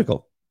is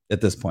political at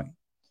this point.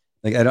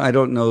 Like I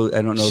don't know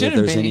that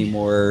there's any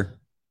more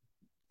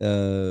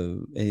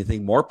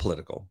anything more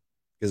political,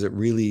 because it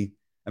really.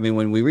 I mean,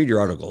 when we read your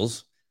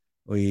articles,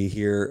 we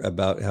hear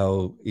about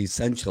how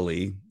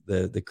essentially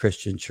the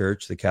Christian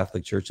church, the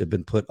Catholic Church, have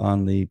been put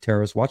on the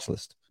terrorist watch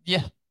list.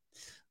 Yeah.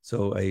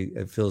 So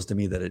it feels to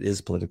me that it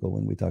is political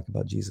when we talk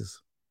about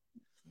Jesus.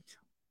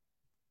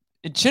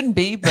 It shouldn't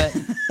be, but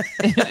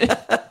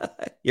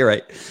you're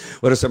right.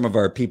 What are some of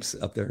our peeps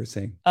up there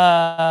saying?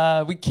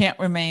 We can't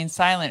remain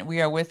silent.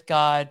 We are with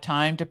God.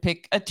 Time to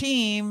pick a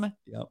team.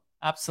 Yep.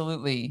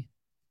 Absolutely.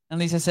 And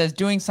Lisa says,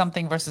 doing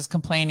something versus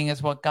complaining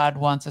is what God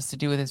wants us to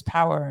do with his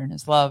power and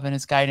his love and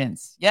his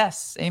guidance.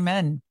 Yes.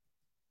 Amen.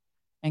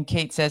 And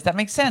Kate says, that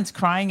makes sense.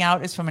 Crying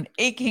out is from an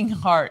aching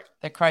heart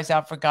that cries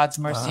out for God's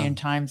mercy in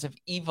times of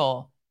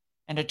evil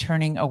and a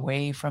turning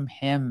away from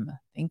him.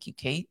 Thank you,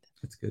 Kate.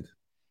 That's good.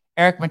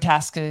 Eric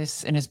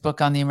Metaskis, in his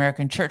book on the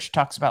American church,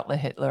 talks about the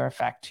Hitler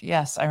effect.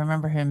 Yes, I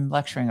remember him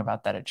lecturing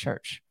about that at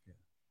church.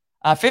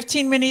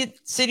 15-minute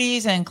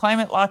cities and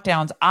climate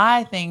lockdowns.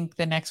 I think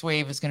the next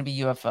wave is going to be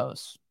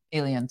UFOs,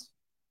 aliens.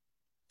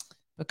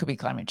 It could be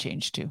climate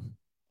change too.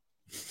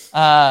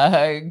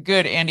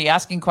 Good, Andy,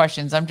 asking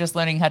questions. I'm just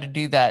learning how to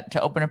do that,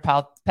 to open a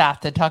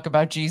path to talk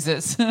about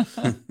Jesus.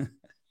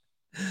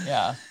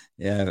 Yeah,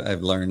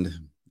 I've learned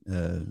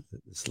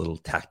this little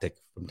tactic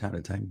from time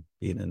to time,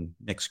 being in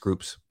mixed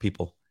groups,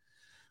 people.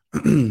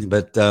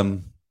 But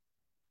I don't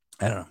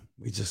know.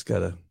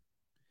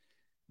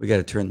 We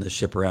gotta turn this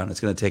ship around. It's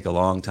going to take a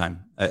long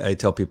time. I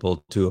tell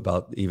people too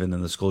about, even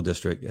in the school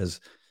district, as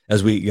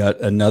we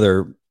got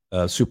another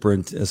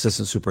assistant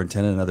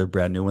superintendent, another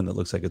brand new one that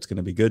looks like it's going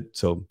to be good.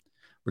 So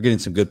we're getting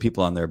some good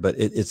people on there. But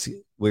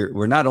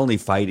we're not only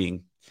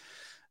fighting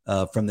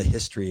from the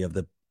history of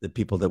the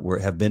people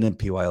that have been in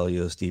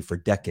PYLUSD for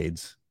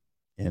decades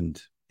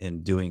and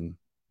doing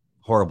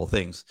horrible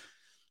things.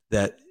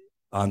 That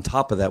on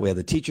top of that, we have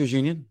the teachers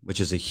union, which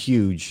is a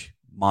huge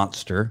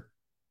monster,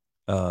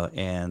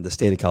 and the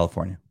state of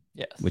California,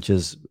 yes, which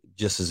is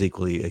just as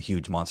equally a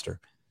huge monster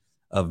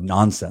of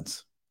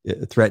nonsense,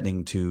 not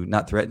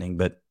threatening,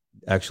 but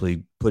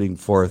actually putting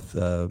forth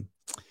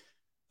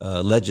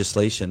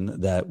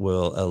legislation that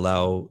will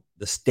allow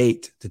the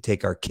state to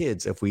take our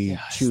kids if we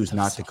choose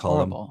not to call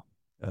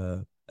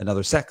them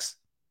another sex.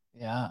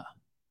 Yeah.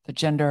 The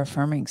gender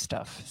affirming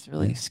stuff is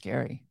really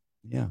scary.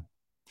 Yeah.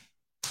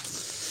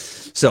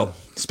 So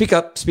speak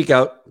up, speak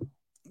out,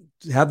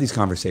 have these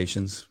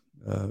conversations.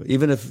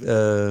 Even if,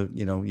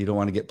 you don't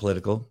want to get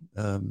political,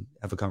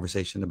 have a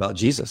conversation about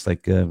Jesus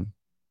like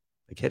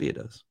Hedia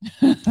does.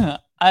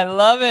 I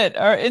love it.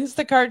 Our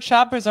Instacart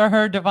shoppers are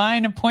her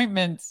divine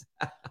appointments.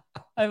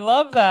 I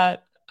love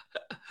that.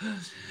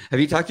 Have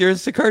you talked to your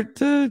Instacart?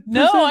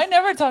 No, person? I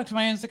never talk to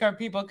my Instacart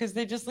people because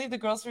they just leave the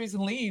groceries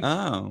and leave.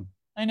 Oh,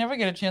 I never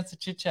get a chance to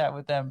chit chat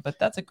with them, but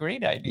that's a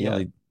great you idea.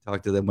 only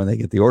talk to them when they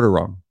get the order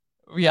wrong.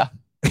 Yeah.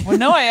 Well,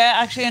 no, I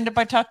actually end up,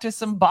 I talk to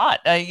some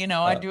bot.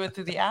 I do it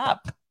through the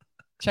app,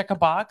 check a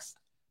box,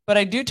 but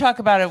I do talk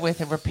about it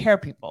with repair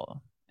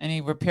people.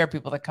 Any repair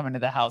people that come into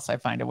the house, I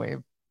find a way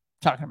of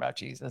talking about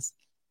Jesus,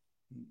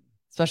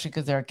 especially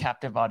because they're a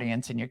captive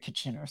audience in your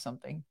kitchen or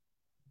something.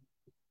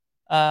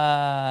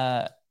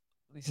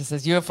 Lisa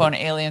says UFO and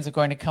aliens are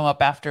going to come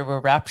up after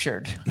we're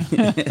raptured.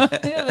 Yeah,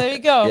 there you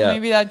go. Yeah,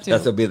 maybe that too.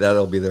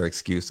 That'll be their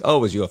excuse. Oh, it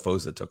was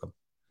UFOs that took them.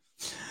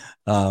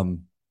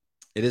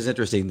 It is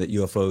interesting that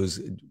UFOs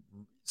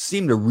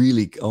seem to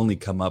really only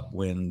come up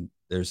when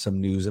there's some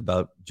news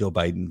about Joe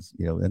Biden's,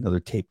 another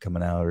tape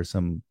coming out or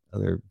some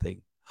other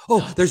thing.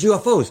 Oh, there's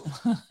UFOs.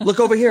 Look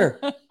over here.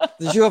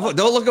 There's UFO.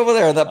 Don't look over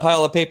there on that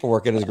pile of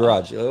paperwork in his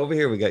garage. Over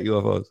here, we got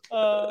UFOs.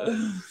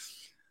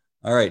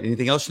 All right.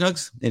 Anything else,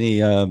 Schnugs?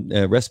 Any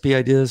recipe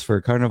ideas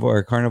for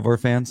carnivore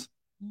fans?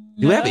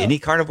 Do we have any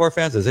carnivore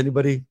fans? Has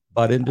anybody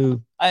bought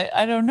into?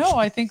 I don't know.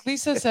 I think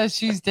Lisa says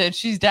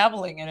she's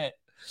dabbling in it.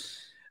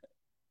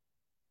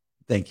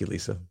 Thank you,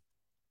 Lisa.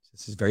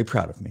 This is very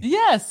proud of me.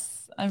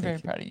 Yes, I'm very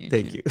proud of you.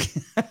 Thank you.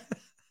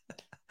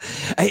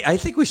 I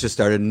think we should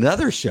start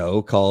another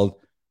show called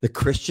The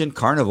Christian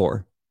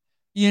Carnivore.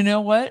 You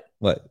know what?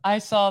 What? I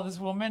saw this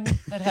woman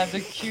that had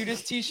the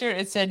cutest t-shirt.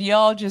 It said,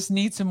 y'all just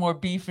need some more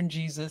beef and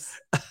Jesus.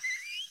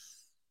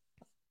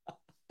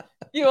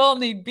 You all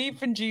need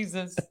beef and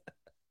Jesus.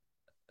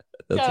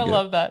 I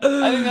love that.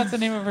 I think that's the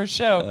name of her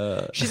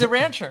show. She's a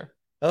rancher.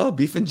 Oh,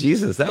 Beef and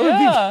Jesus. That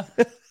would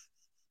be.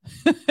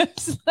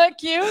 Isn't that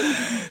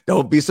cute?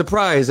 Don't be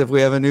surprised if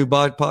we have a new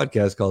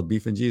podcast called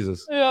Beef and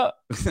Jesus. Yeah.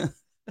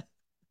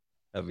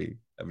 That'd be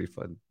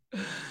fun.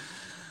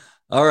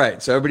 All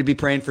right, so everybody be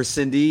praying for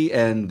Cindy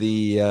and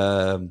the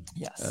and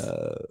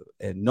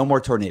no more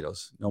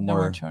tornadoes, no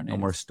more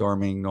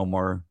storming, no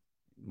more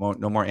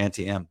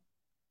anti-M,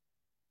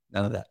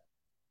 none of that.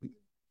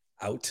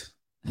 Out,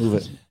 move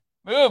it,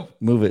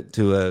 move it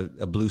to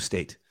a blue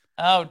state.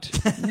 Out,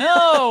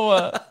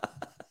 no,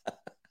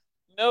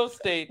 no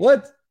state.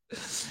 What?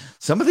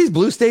 Some of these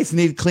blue states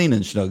need cleaning,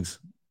 Schnugs.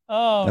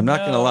 Oh, I'm not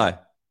gonna lie.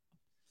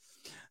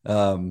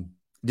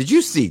 Did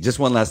you see, just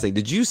one last thing,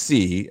 did you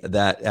see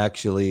that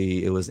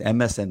actually it was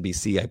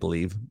MSNBC, I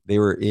believe, they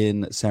were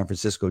in San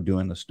Francisco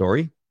doing a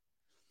story,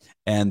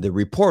 and the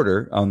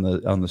reporter on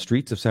the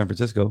streets of San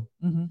Francisco,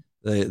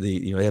 they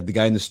have the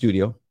guy in the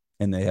studio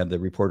and they have the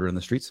reporter in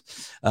the streets.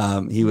 He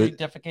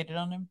defecated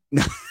on him.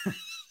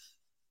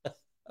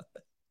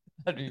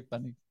 That'd be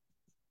funny.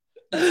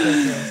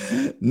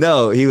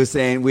 No, he was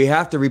saying we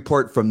have to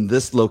report from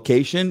this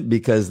location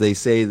because they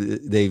say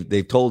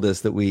they've told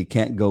us that we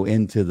can't go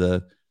into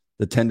the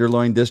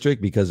Tenderloin district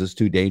because it's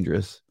too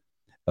dangerous.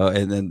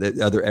 And then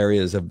the other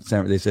areas of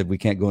they said we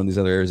can't go in these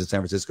other areas of San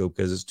Francisco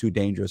because it's too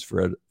dangerous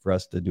for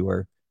us to do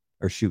our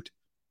shoot.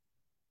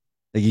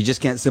 Like you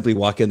just can't simply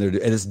walk in there and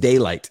it's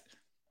daylight.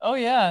 Oh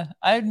yeah.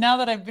 Now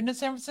that I've been to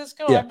San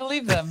Francisco, I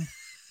believe them.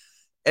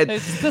 And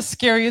it's the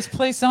scariest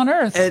place on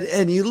earth.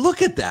 And you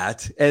look at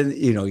that and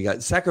you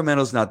got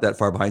Sacramento's not that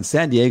far behind.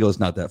 San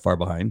Diego's not that far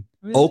behind.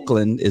 Really?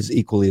 Oakland is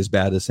equally as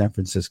bad as San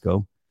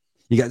Francisco.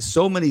 You got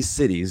so many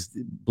cities,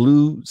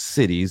 blue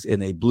cities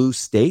in a blue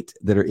state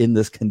that are in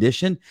this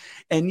condition.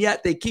 And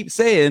yet they keep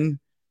saying,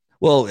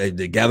 well,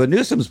 Gavin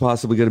Newsom's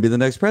possibly going to be the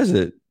next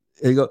president.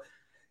 And you go,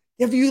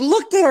 have you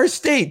looked at our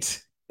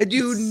state and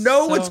you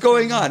know what's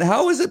going on?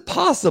 How is it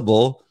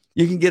possible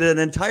you can get an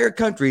entire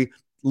country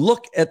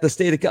look at the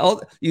state of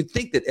California? You'd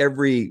think that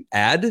every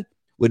ad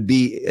would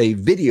be a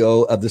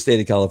video of the state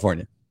of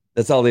California.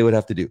 That's all they would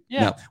have to do.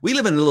 Yeah. Now, we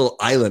live in a little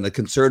island, a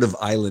conservative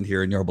island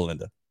here in Yorba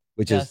Linda,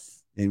 which is,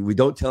 and we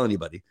don't tell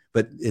anybody,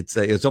 but it's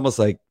almost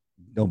like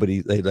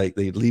nobody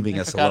they leaving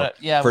us alone.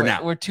 Yeah,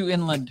 now we're too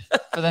inland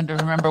for them to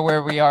remember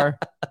where we are.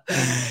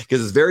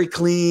 Because it's very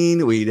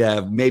clean. We'd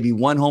have maybe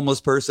one homeless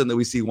person that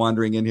we see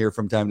wandering in here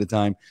from time to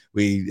time.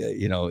 We,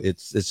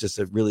 it's just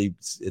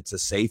it's a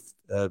safe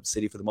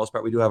city for the most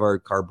part. We do have our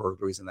car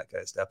burglaries and that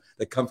kind of stuff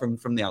that come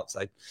from the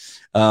outside,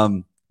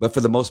 but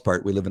for the most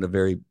part, we live in a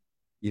very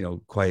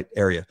quiet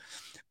area.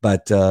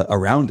 But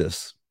around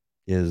us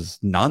is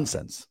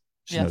nonsense.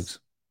 Yes.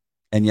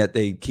 And yet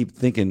they keep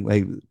thinking,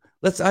 hey,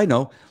 let's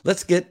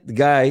get the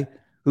guy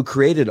who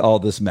created all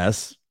this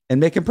mess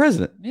and make him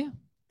president. Yeah.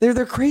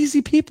 They're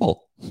crazy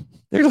people.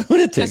 They're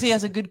lunatics. Because he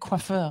has a good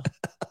coiffeur.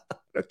 I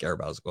don't care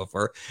about his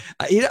coiffeur.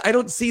 I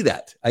don't see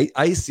that.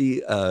 I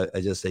see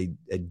just a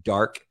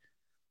dark,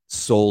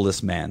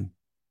 soulless man.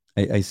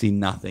 I see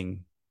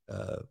nothing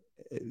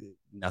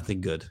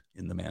good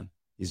in the man.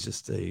 He's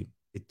just a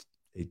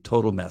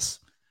total mess.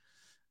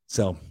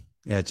 So,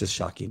 yeah, it's just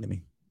shocking to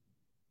me.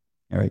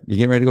 All right. You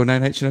getting ready to go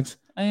night-night, Schnucks?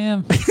 I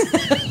am.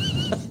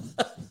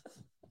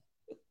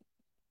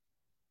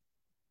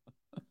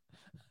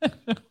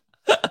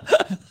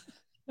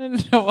 I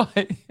don't know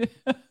why.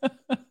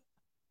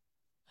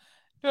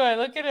 Do I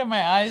look at it?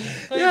 My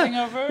eyes glazing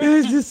over?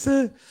 It's just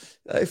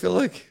I feel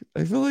like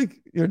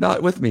You're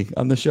not with me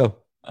on the show.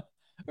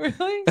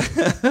 Really?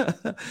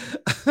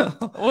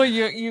 Well,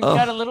 you've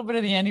got a little bit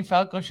of the Andy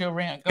Falco show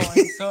rant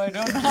going, so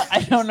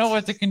I don't know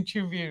what to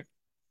contribute.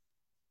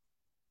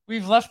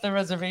 We've left the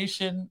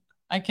reservation.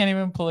 I can't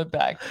even pull it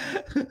back.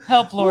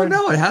 Help, Lord.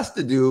 Well, no, it has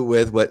to do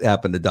with what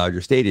happened at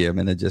Dodger Stadium,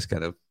 and it just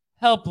kind of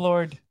help,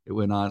 Lord. It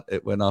went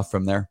off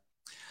from there.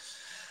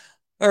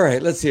 All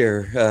right, let's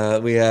hear.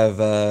 We have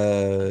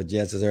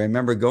Jan says, I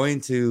remember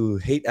going to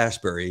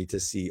Haight-Ashbury to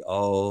see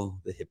all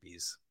the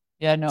hippies.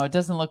 Yeah, no, it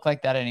doesn't look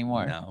like that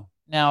anymore.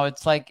 No,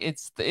 it's like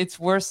it's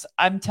worse.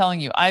 I'm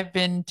telling you, I've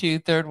been to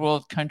third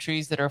world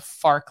countries that are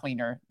far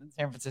cleaner than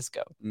San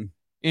Francisco.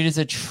 It is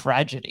a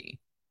tragedy.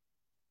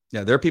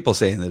 Yeah, there are people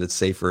saying that it's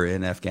safer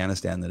in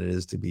Afghanistan than it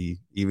is to be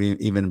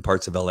even in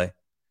parts of LA.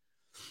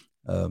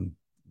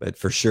 But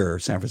for sure,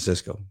 San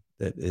Francisco,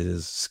 that it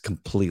is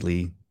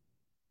completely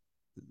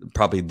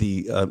probably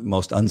the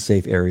most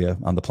unsafe area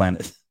on the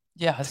planet.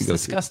 Yeah, it's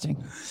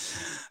disgusting.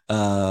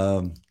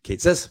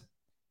 Kate says,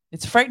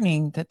 it's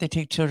frightening that they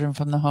take children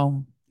from the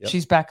home. Yep.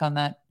 She's back on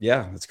that.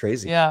 Yeah, it's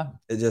crazy. Yeah.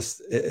 Yeah.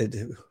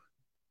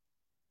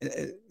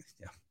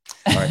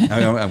 All right,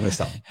 I'm going to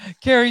stop.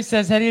 Carrie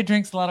says, Hedia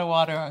drinks a lot of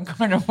water on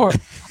carnivore.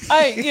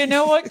 You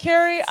know what,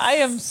 Carrie? I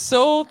am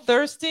so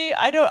thirsty.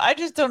 I don't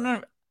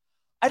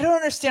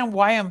understand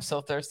why I'm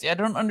so thirsty. I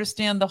don't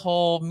understand the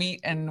whole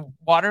meat and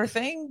water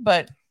thing,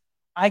 but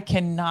I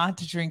cannot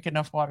drink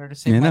enough water to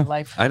save my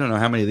life. I don't know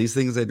how many of these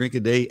things I drink a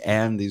day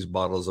and these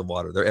bottles of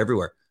water. They're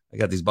everywhere. I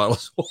got these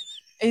bottles of water.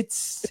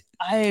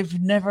 I've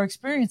never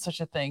experienced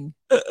such a thing.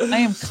 I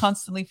am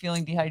constantly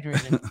feeling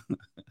dehydrated.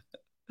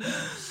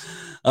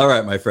 All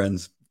right, my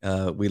friends.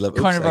 We love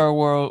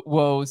carnivore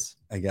woes.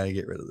 I gotta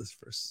get rid of this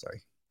first.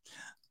 Sorry.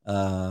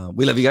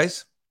 We love you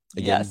guys.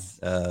 Again, yes.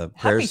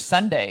 Happy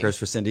Sunday. Prayers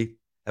for Cindy.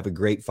 Have a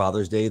great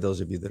Father's Day.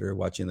 Those of you that are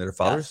watching that are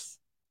fathers.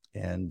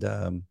 Yes. And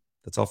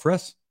that's all for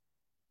us.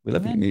 We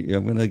love you.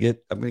 I'm gonna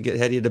get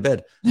Hedia to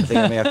bed. I think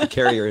I may have to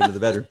carry her into the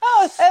bedroom.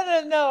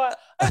 Oh, no,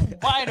 I'm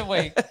wide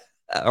awake.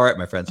 All right,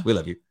 my friends. We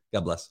love you.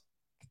 God bless.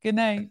 Good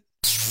night.